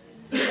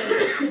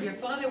says, your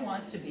father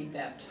wants to be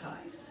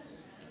baptized.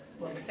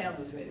 Well, the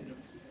family was ready to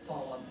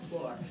fall on the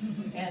floor.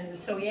 And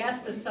so he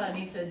asked the son,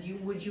 he said,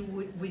 would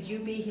you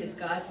be his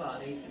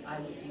godfather? He said, I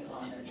would be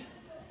honored.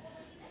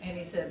 And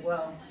he said,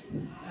 well,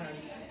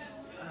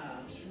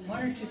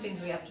 one or two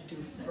things we have to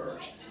do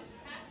first.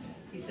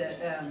 He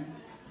said,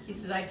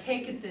 I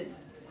take it that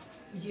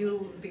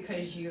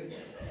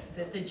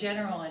that the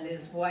general and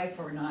his wife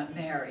are not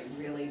married,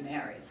 really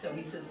married. So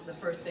he says, the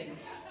first thing,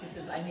 he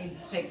says, I need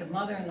to take the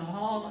mother in the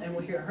hall and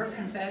we'll hear her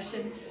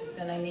confession.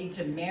 Then I need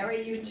to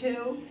marry you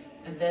two,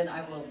 and then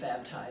I will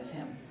baptize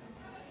him.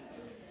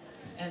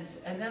 And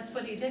that's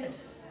what he did.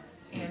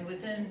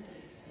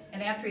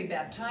 And after he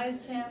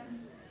baptized him,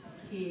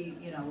 he,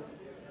 you know,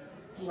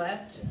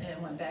 left and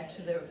went back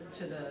to the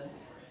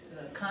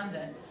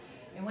convent.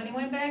 And when he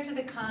went back to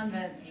the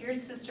convent,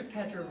 here's Sister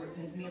Petra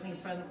kneeling in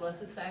front of the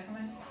Blessed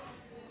Sacrament.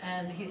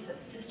 And he said,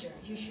 Sister,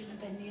 you should have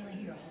been kneeling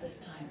here all this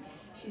time.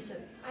 She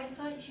said, I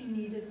thought you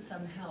needed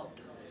some help.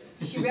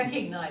 She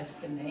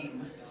recognized the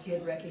name. She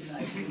had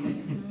recognized the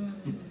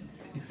name.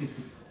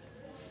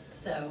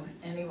 So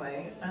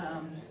anyway,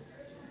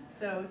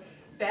 so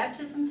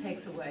baptism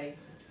takes away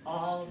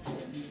all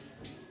sins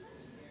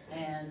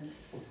and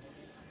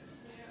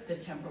the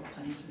temporal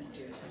punishment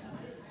due to them.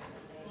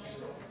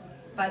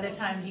 By the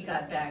time he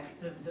got back,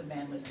 the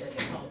man was dead.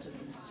 They called him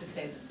to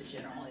say that the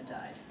general had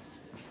died.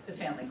 The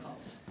family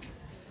called him.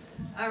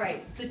 All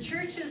right, the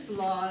church's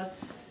laws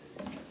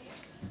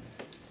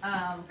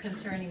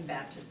concerning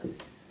baptism.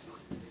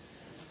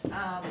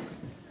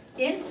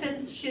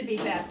 Infants should be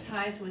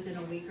baptized within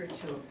a week or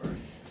two of birth.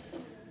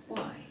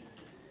 Why?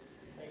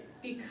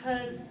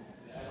 Because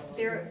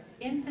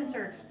infants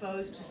are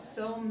exposed to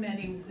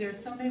there's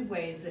so many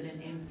ways that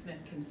an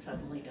infant can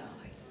suddenly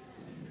die.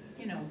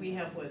 You know, we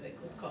have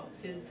what's called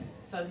SIDS,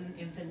 sudden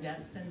infant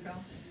death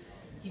syndrome.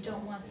 You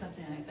don't want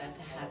something like that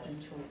to happen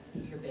to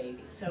your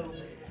baby. So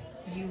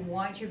you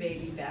want your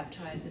baby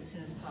baptized as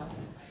soon as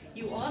possible.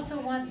 You also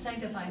want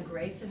sanctifying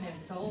grace in their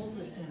souls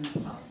as soon as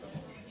possible.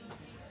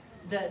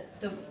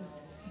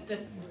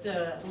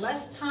 The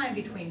less time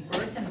between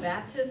birth and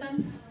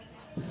baptism,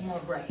 the more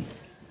grace.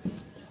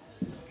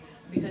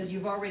 Because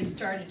you've already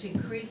started to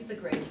increase the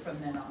grace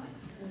from then on.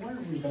 Why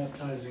are we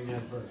baptizing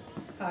at birth?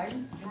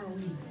 Pardon?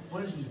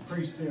 Why is the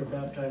priest there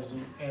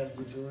baptizing as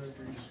the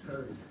delivery is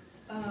occurred?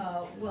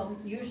 Well,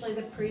 usually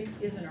the priest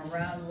isn't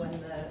around when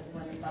the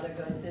mother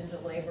goes into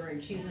labor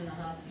and she's in the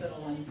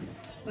hospital,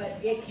 but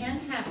it can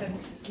happen,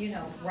 you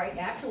know, right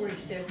afterwards.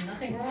 There's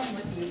nothing wrong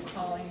with you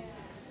calling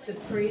the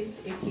priest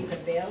if he's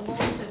available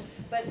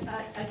but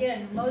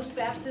again, most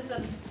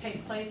baptisms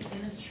take place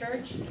in a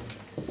church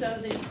so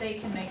that they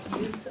can make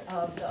use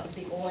of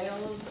the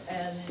oils,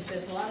 and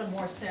there's a lot of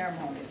more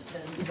ceremonies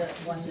than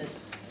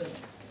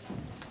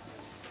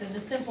the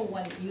simple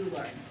one that you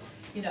learn.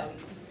 You know,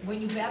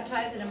 when you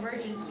baptize an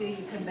emergency,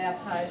 you can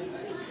baptize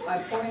by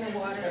pouring the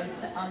water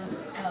on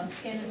the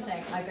skin and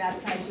saying, I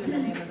baptize you in the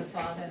name of the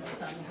Father and the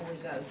Son and the Holy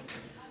Ghost.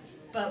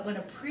 But when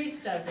a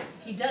priest does it,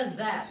 he does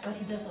that, but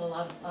he does a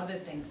lot of other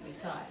things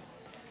besides.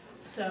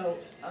 So,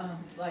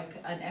 like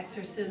an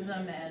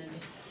exorcism and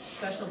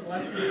special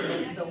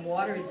blessings, the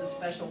water is a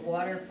special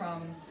water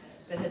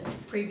that has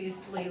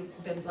previously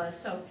been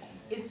blessed. So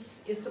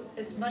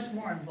it's much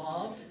more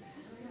involved.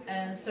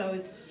 And so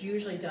it's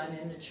usually done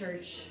in the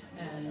church.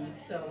 And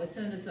so as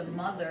soon as the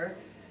mother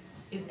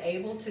is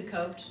able to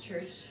go to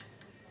church,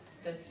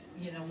 that's,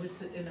 you know,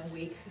 in a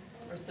week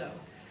or so.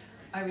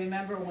 I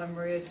remember when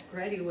Maria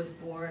Grady was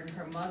born,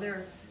 her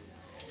mother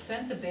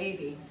sent the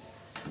baby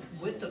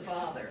with the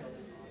father.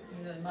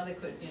 You know, the mother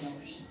could, you know,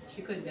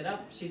 she couldn't get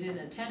up, she didn't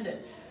attend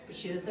it, but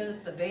she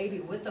sent the baby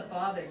with the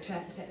father to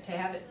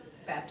have it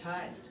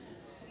baptized.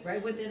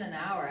 Right within an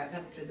hour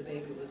after the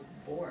baby was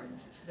born,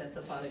 she sent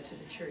the father to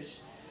the church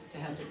to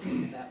have the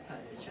priest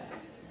baptize the child.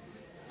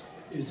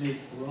 Is it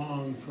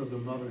wrong for the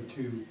mother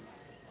to,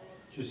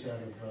 just out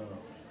of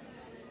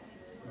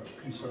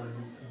concern,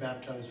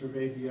 baptize her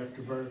baby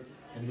after birth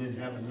and then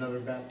have another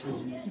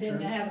baptism at the church?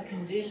 Then have a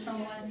conditional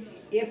one.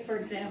 If, for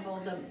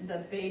example, the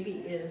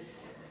baby is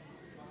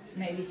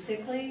maybe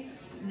sickly,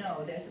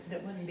 no, there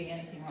wouldn't be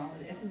anything wrong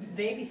with it. If the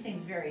baby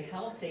seems very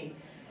healthy,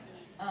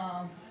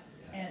 and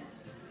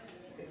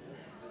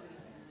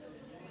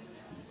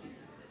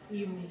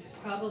you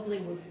probably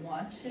would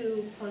want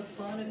to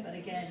postpone it, but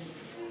again,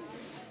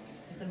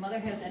 if the mother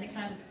has any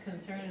kind of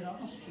concern at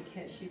all,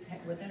 she's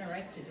within her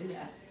rights to do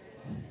that.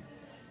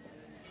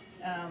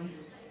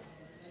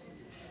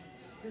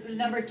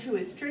 Number 2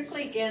 is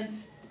strictly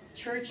against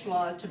church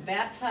laws to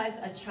baptize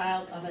a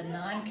child of a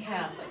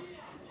non-Catholic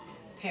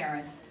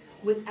parents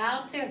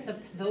without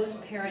those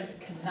parents'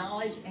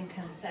 knowledge and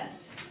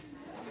consent,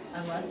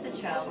 unless the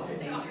child is in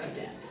danger of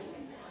death.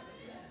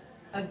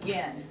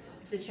 Again,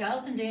 if the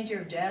child's in danger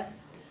of death,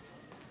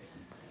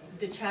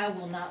 the child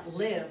will not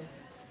live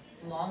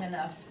long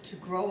enough to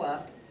grow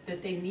up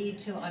that they need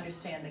to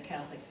understand the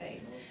Catholic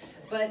faith.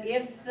 But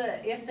if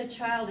the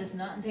child is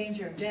not in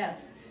danger of death,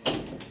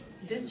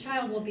 this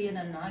child will be in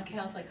a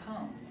non-Catholic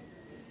home.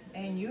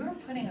 And you're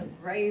putting a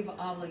grave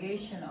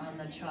obligation on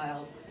the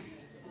child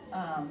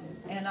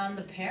and on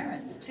the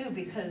parents too,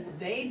 because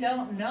they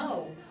don't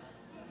know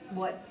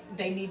what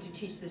they need to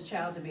teach this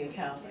child to be a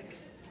Catholic.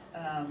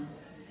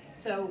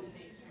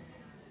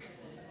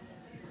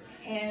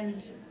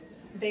 And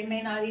they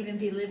may not even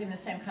be living the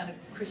same kind of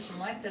Christian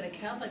life that a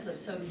Catholic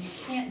lives, so you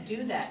can't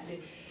do that.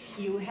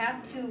 You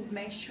have to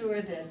make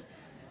sure that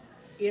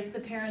if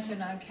the parents are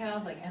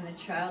non-Catholic and the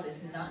child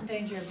is not in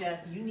danger of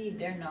death, you need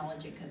their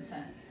knowledge and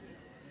consent.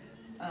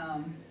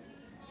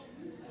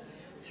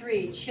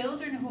 3,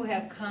 children who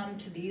have come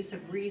to the use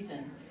of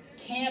reason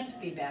can't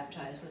be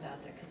baptized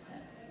without their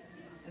consent.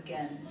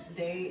 Again,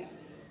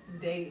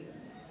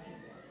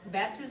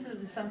 baptism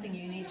is something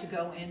you need to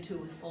go into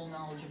with full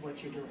knowledge of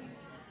what you're doing,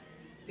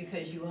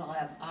 because you will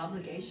have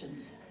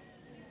obligations.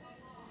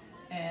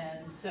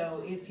 And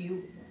so if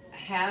you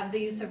have the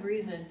use of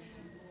reason,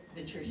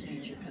 the church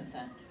needs your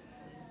consent.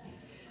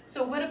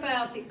 So what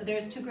about,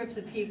 there's 2 groups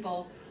of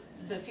people,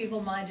 the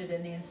feeble-minded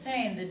and the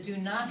insane, that do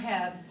not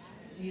have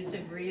use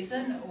of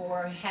reason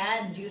or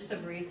had use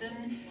of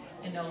reason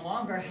and no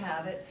longer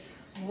have it.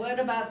 What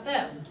about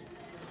them?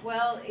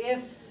 Well,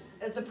 if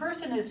the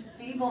person is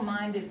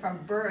feeble-minded from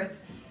birth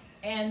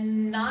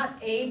and not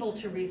able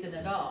to reason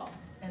at all,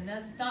 and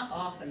that's not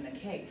often the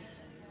case,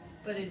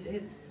 but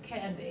it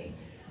can be.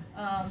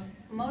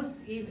 Most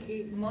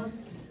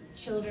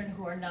children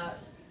who are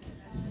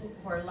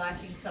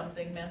lacking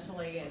something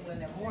mentally when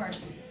they're born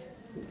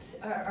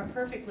are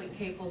perfectly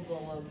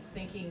capable of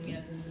thinking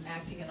and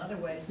acting in other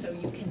ways, so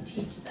you can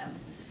teach them,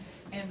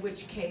 in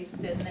which case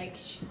then they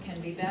can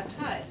be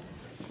baptized.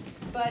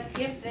 But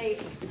if they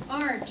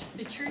aren't,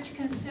 the church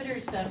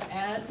considers them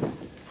as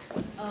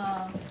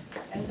a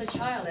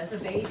child, as a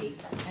baby,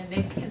 and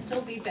they can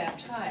still be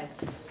baptized,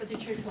 but the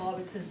church will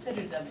always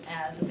consider them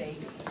as a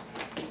baby.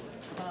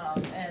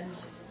 And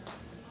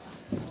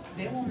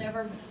they will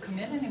never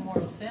commit any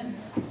mortal sins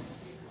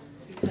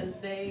because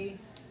they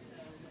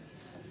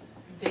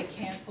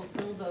can't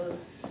fulfill those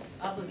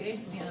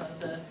obligations. You know,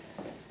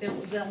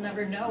 they'll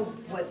never know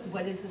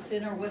what is a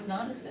sin or what's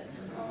not a sin.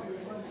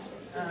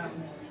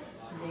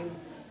 They'll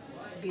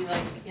be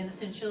like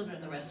innocent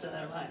children the rest of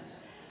their lives.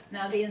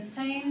 Now the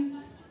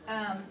insane,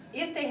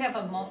 if they have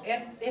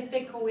if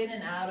they go in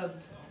and out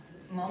of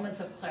moments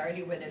of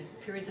clarity where there's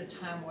periods of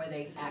time where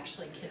they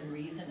actually can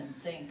reason and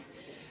think,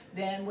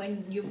 then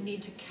when you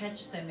need to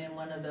catch them in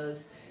one of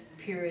those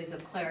periods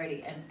of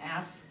clarity and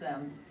ask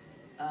them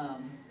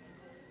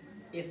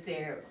if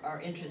they are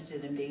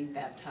interested in being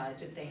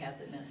baptized, if they have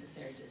the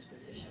necessary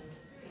dispositions.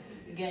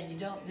 Again,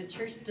 the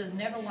church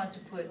never wants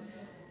to put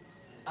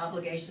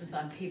obligations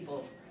on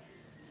people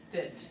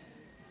that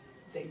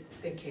they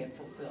can't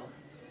fulfill.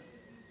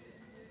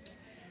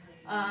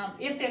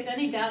 If there's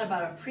any doubt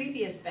about a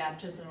previous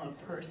baptism of a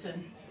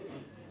person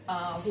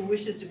who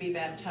wishes to be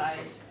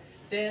baptized,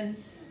 then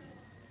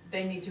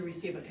they need to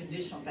receive a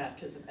conditional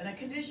baptism. And a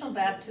conditional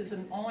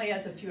baptism only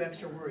has a few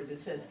extra words. It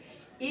says,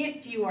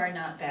 if you are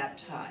not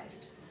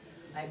baptized,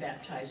 I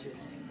baptize you in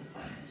the name of the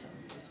Father, the Son,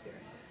 and the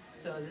Spirit.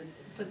 So this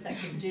puts that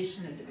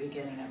condition at the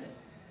beginning of it.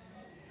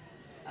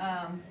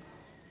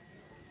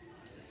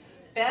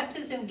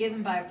 Baptism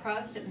given by a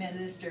Protestant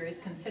minister is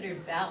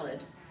considered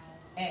valid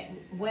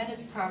and when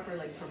it's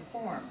properly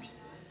performed.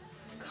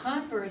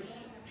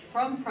 Converts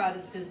from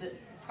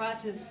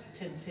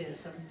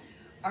Protestantism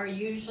are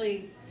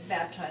usually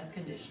baptized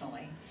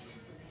conditionally,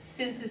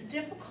 since it's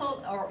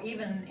difficult or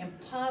even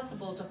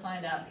impossible to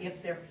find out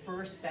if their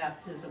first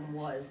baptism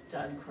was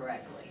done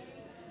correctly.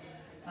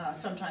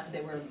 Sometimes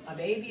they were a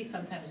baby,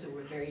 sometimes they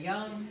were very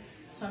young,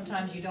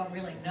 sometimes you don't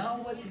really know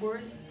what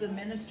words the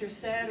minister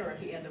said or if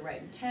he had the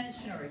right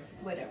intention or if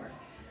whatever.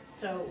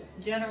 So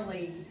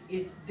generally,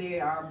 they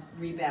are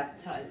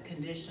rebaptized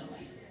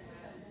conditionally.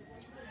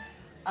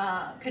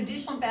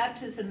 Conditional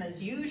baptism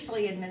is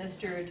usually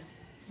administered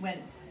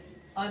when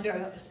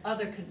under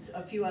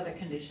a few other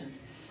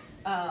conditions.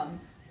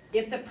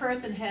 If the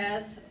person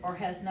has or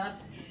has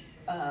not,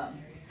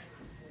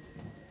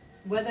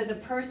 whether the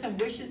person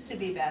wishes to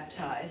be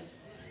baptized,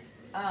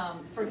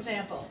 for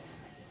example,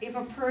 if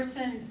a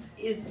person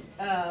is,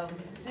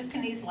 this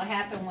can easily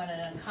happen when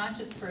an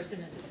unconscious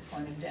person is at the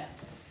point of death.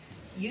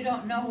 You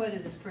don't know whether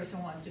this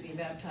person wants to be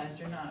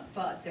baptized or not,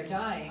 but they're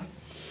dying.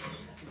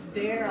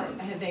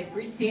 They've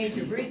reached the age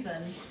of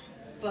reason,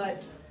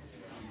 but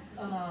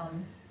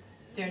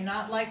they're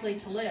not likely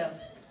to live.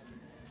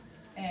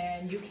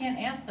 And you can't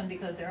ask them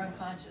because they're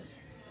unconscious.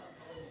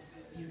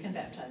 You can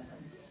baptize them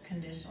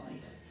conditionally.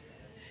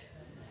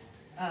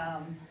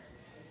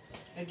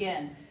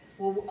 Again,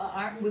 well,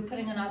 aren't we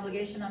putting an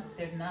obligation on?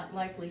 They're not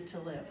likely to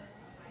live.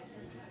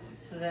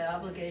 So that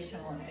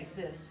obligation won't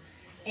exist.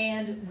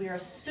 And we're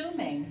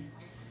assuming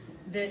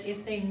that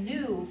if they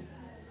knew,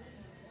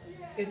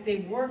 if they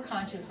were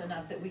conscious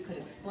enough that we could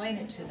explain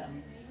it to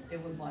them, they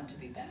would want to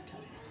be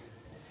baptized.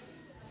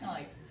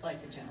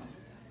 Like the general.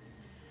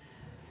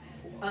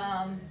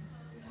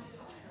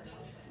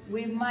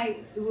 We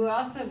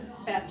also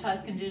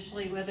baptize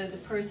conditionally whether the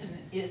person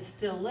is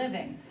still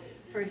living.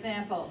 For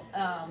example,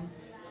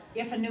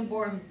 if a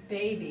newborn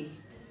baby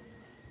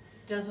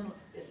doesn't,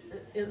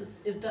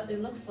 it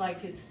looks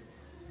like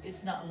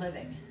it's not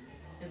living.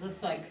 It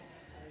looks like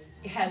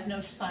it has no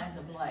signs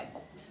of life.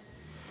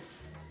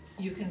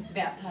 You can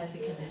baptize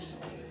it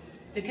conditionally.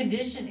 The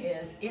condition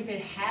is if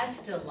it has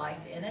still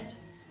life in it,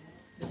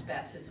 this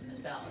baptism is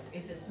valid.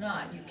 If it's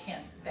not, you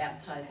can't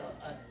baptize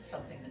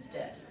something that's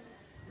dead.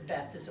 The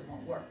baptism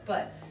won't work.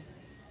 But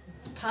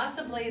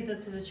possibly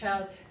the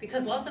child,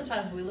 because lots of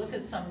times we look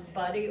at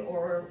somebody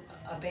or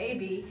a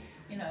baby,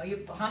 you know,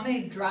 how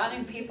many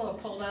drowning people are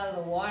pulled out of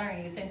the water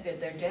and you think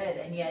that they're dead,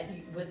 and yet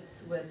with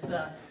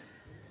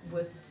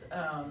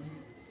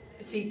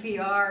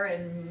CPR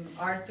and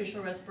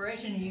artificial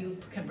respiration, you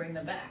can bring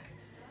them back.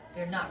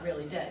 They're not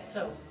really dead.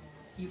 So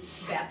you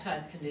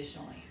baptize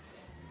conditionally.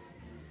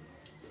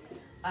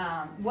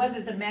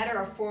 Whether the matter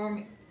or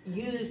form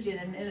used in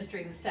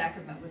administering the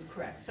sacrament was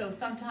correct. So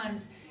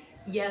sometimes,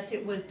 yes,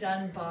 it was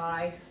done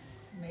by,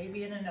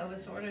 maybe in a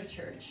Novus Ordo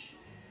church.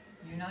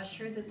 You're not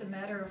sure that the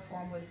matter or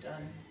form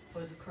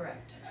was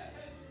correct.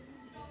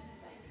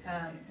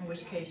 In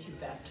which case you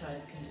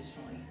baptize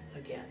conditionally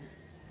again.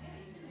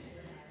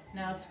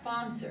 Now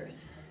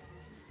sponsors.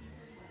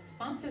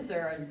 Sponsors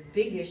are a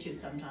big issue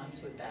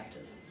sometimes with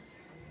baptism.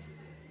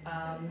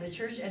 The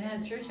church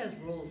has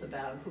rules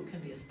about who can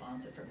be a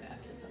sponsor for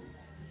baptism.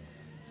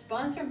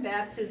 Sponsor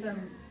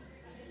baptism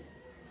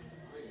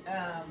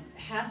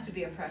has to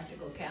be a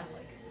practical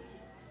Catholic.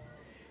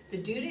 The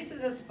duties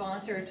of the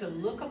sponsor are to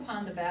look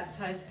upon the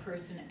baptized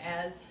person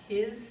as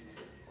his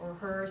or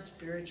her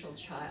spiritual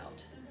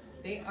child.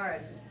 They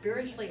are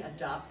spiritually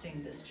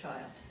adopting this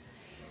child.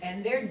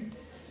 And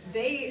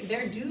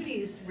their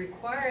duties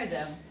require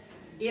them,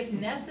 if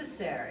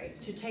necessary,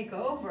 to take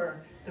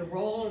over the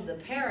role of the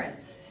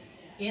parents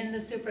in the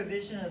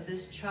supervision of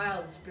this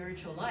child's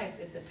spiritual life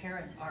if the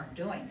parents aren't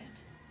doing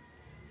it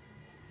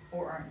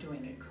or aren't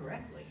doing it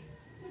correctly.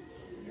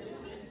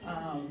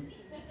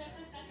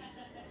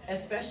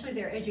 Especially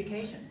their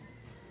education,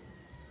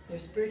 their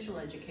spiritual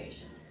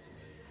education.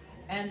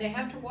 And they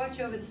have to watch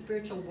over the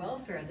spiritual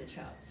welfare of the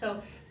child.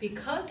 So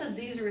because of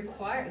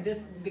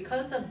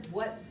because of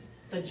what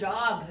the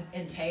job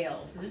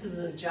entails, this is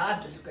the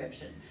job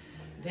description,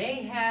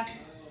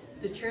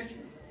 the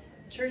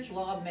church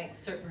law makes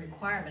certain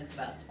requirements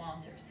about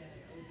sponsors.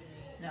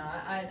 Now,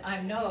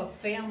 I know of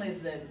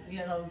families that,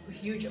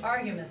 huge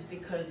arguments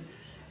because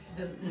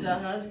the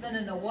husband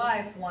and the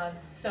wife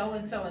wants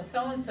so-and-so and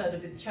so-and-so to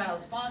be the child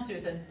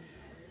sponsors, and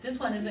this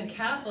one isn't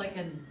Catholic,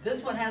 and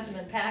this one hasn't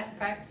been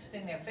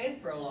practicing their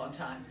faith for a long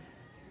time.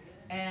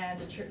 And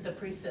the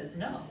priest says,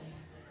 no,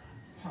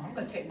 I'm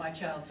going to take my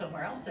child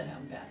somewhere else and have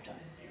him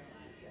baptized.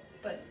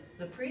 But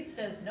the priest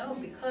says no,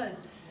 because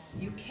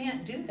you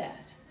can't do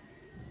that.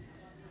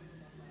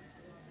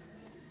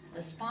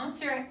 The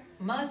sponsor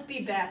must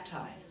be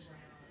baptized.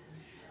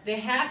 They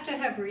have to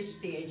have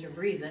reached the age of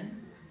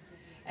reason,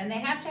 and they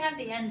have to have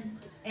the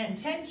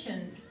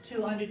intention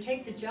to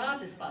undertake the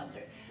job as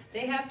sponsor.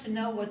 They have to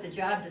know what the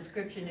job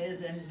description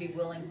is and be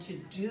willing to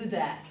do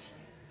that.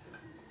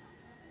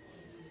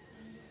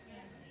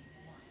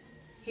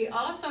 He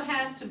also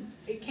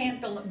it can't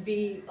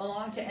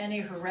belong to any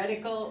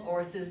heretical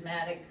or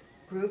schismatic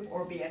group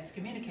or be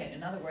excommunicated.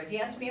 In other words, he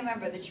has to be a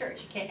member of the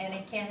church, and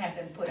he can't have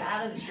been put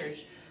out of the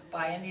church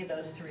by any of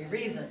those three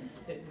reasons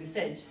that we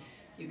said.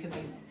 You can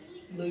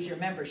lose your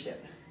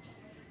membership.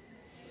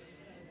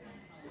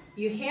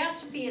 You have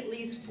to be at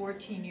least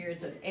 14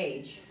 years of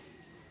age,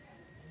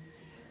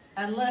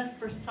 unless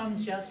for some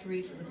just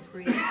reason the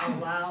priest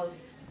allows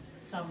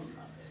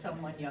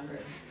someone younger.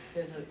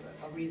 There's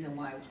a reason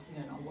why,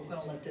 we're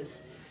going to let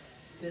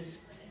this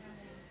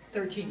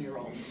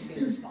 13-year-old be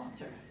the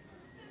sponsor.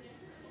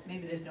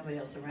 Maybe there's nobody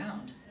else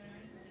around.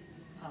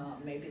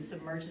 Maybe it's an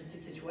emergency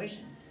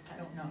situation. I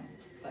don't know,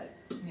 but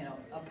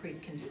a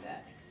priest can do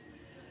that.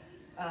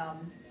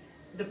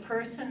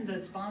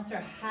 The sponsor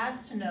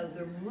has to know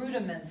the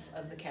rudiments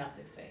of the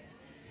Catholic faith.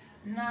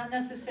 Not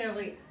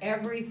necessarily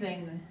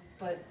everything,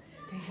 but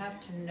they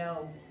have to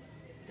know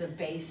the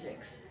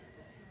basics,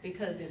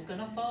 because it's going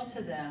to fall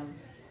to them.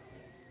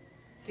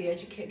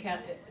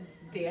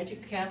 the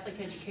Catholic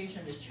education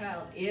of this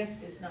child if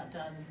it's not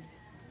done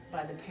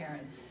by the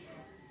parents.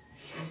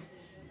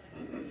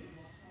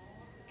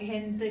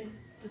 And the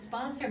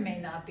sponsor may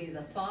not be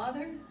the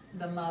father,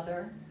 the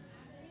mother,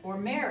 or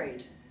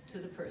married to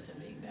the person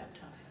being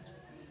baptized.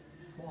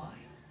 Why?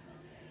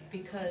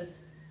 Because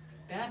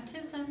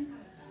baptism,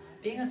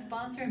 being a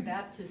sponsor in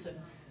baptism,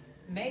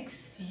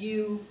 makes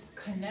you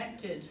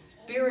connected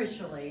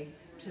spiritually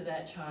to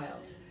that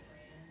child.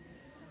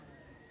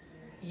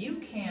 You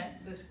can't,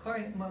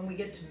 when we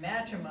get to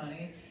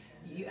matrimony,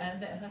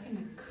 and I think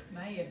we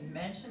may have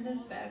mentioned this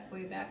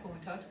way back when we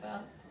talked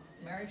about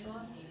marriage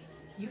laws.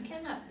 You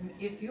cannot,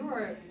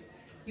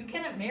 you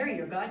cannot marry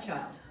your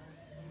godchild.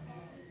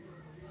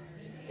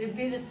 It'd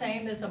be the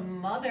same as a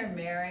mother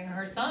marrying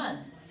her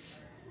son.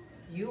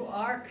 You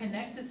are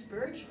connected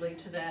spiritually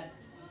to that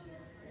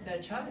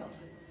child.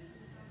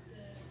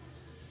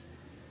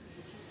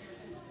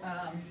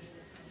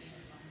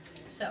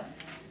 So,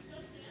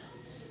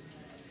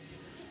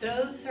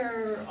 those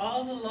are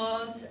all the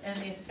laws and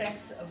the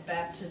effects of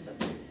baptism.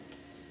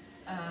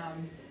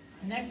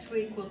 Next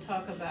week we'll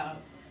talk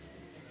about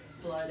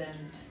blood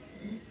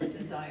and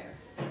desire.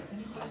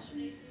 Any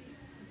questions?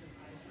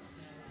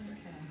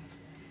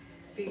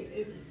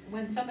 Okay.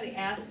 When somebody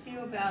asks you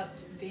about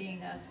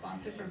being a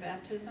sponsor for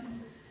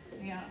baptism,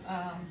 yeah,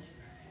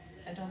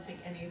 I don't think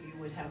any of you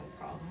would have a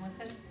problem with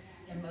it,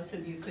 and most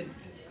of you could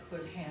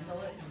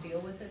handle it and deal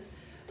with it.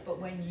 But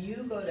when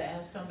you go to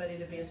ask somebody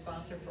to be a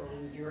sponsor for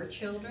your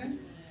children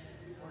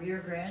or your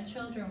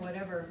grandchildren,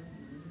 whatever,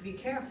 be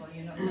careful,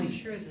 make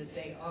sure that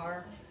they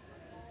are,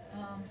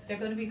 they're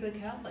going to be good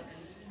Catholics.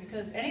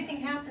 Because anything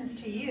happens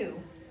to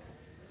you,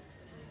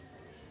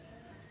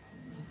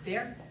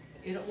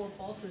 it will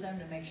fall to them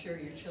to make sure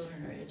your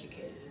children are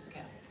educated as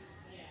Catholics.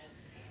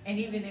 And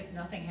even if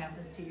nothing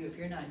happens to you, if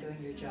you're not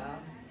doing your job,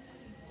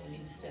 they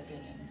need to step in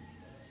and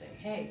say,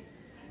 hey,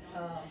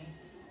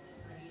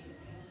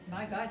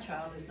 my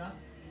godchild is not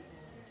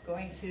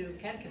going to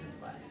catechism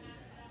class.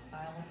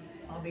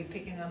 I'll be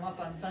picking them up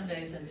on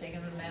Sundays and taking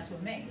them to Mass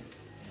with me.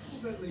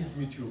 Well, that leads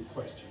me to a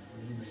question,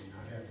 and you may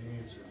not have the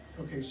answer.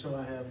 Okay, so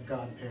I have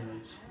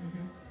godparents,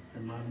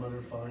 and my mother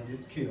and father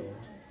get killed.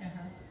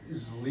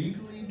 Is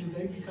legally, do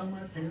they become my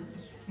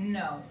parents?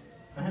 No.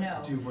 I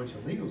have to do a bunch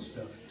of legal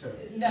stuff to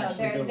No,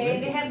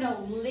 they have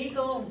no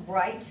legal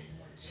right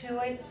to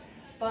it,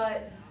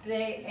 but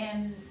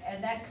and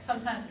that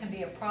sometimes can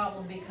be a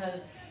problem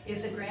because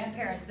if the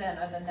grandparents then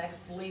are the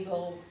next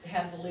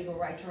have the legal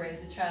right to raise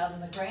the child,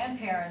 and the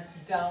grandparents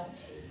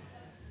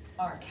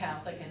aren't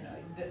Catholic, and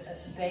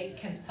they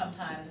can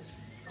sometimes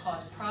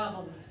cause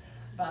problems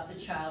about the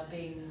child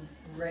being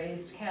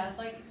raised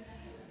Catholic.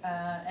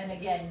 And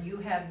again, you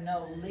have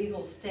no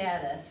legal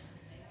status.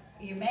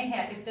 You may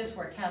have, if this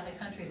were a Catholic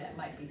country, that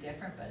might be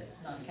different, but it's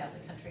not a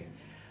Catholic country.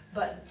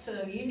 But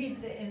so you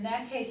need to, in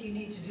that case, you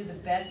need to do the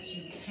best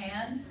you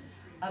can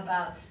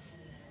about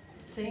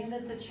seeing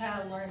that the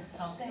child learns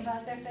something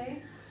about their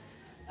faith.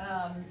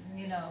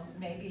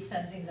 Maybe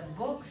sending them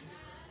books,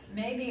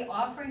 maybe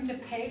offering to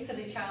pay for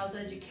the child's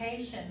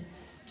education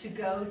to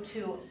go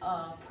to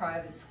a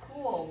private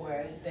school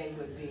where they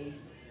would be,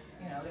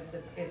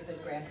 if the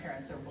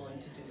grandparents are willing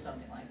to do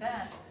something like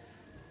that,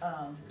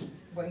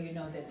 where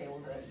that they will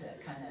go to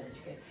that kind of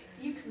education.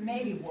 You can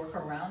maybe work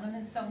around them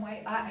in some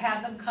way.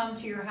 Have them come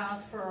to your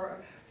house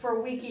for a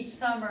week each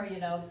summer,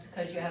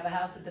 because you have a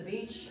house at the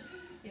beach,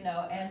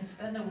 and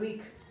spend the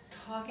week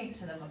talking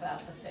to them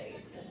about the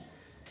faith,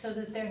 so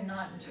that they're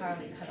not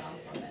entirely cut off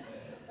from it.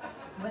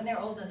 When they're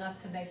old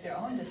enough to make their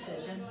own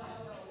decision,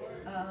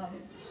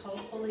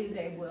 hopefully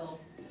they will,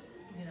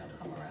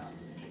 come around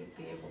and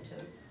be able to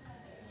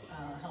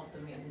help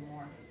them even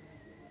more.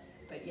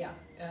 But yeah,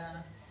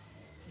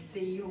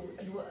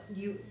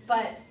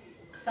 but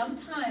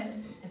sometimes,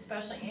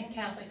 especially in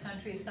Catholic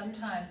countries,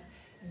 sometimes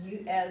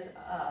you, as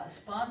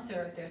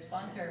their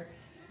sponsor,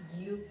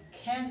 you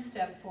can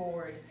step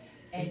forward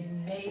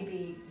and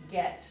maybe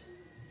get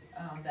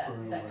that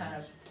kind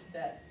of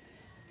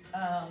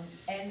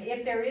and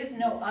if there is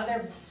no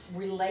other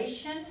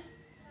relation,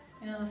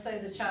 let's say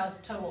the child's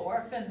a total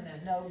orphan and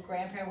there's no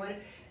grandparent, whatever,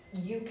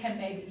 you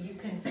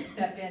can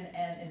step in,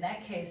 and in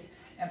that case,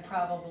 and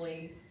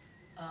probably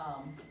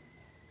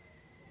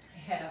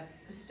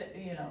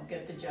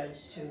get the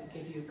judge to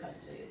give you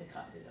custody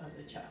of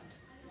the child,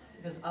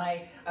 because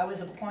I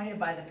was appointed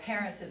by the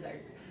parents as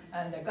their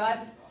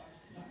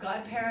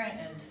godparent,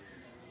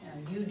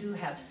 and you do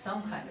have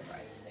some kind of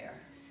rights there.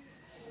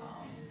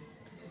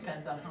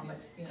 Depends on how much,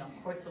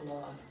 courts of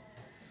law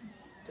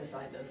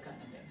decide those kind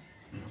of things.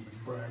 How much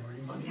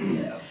bribery money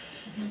you have.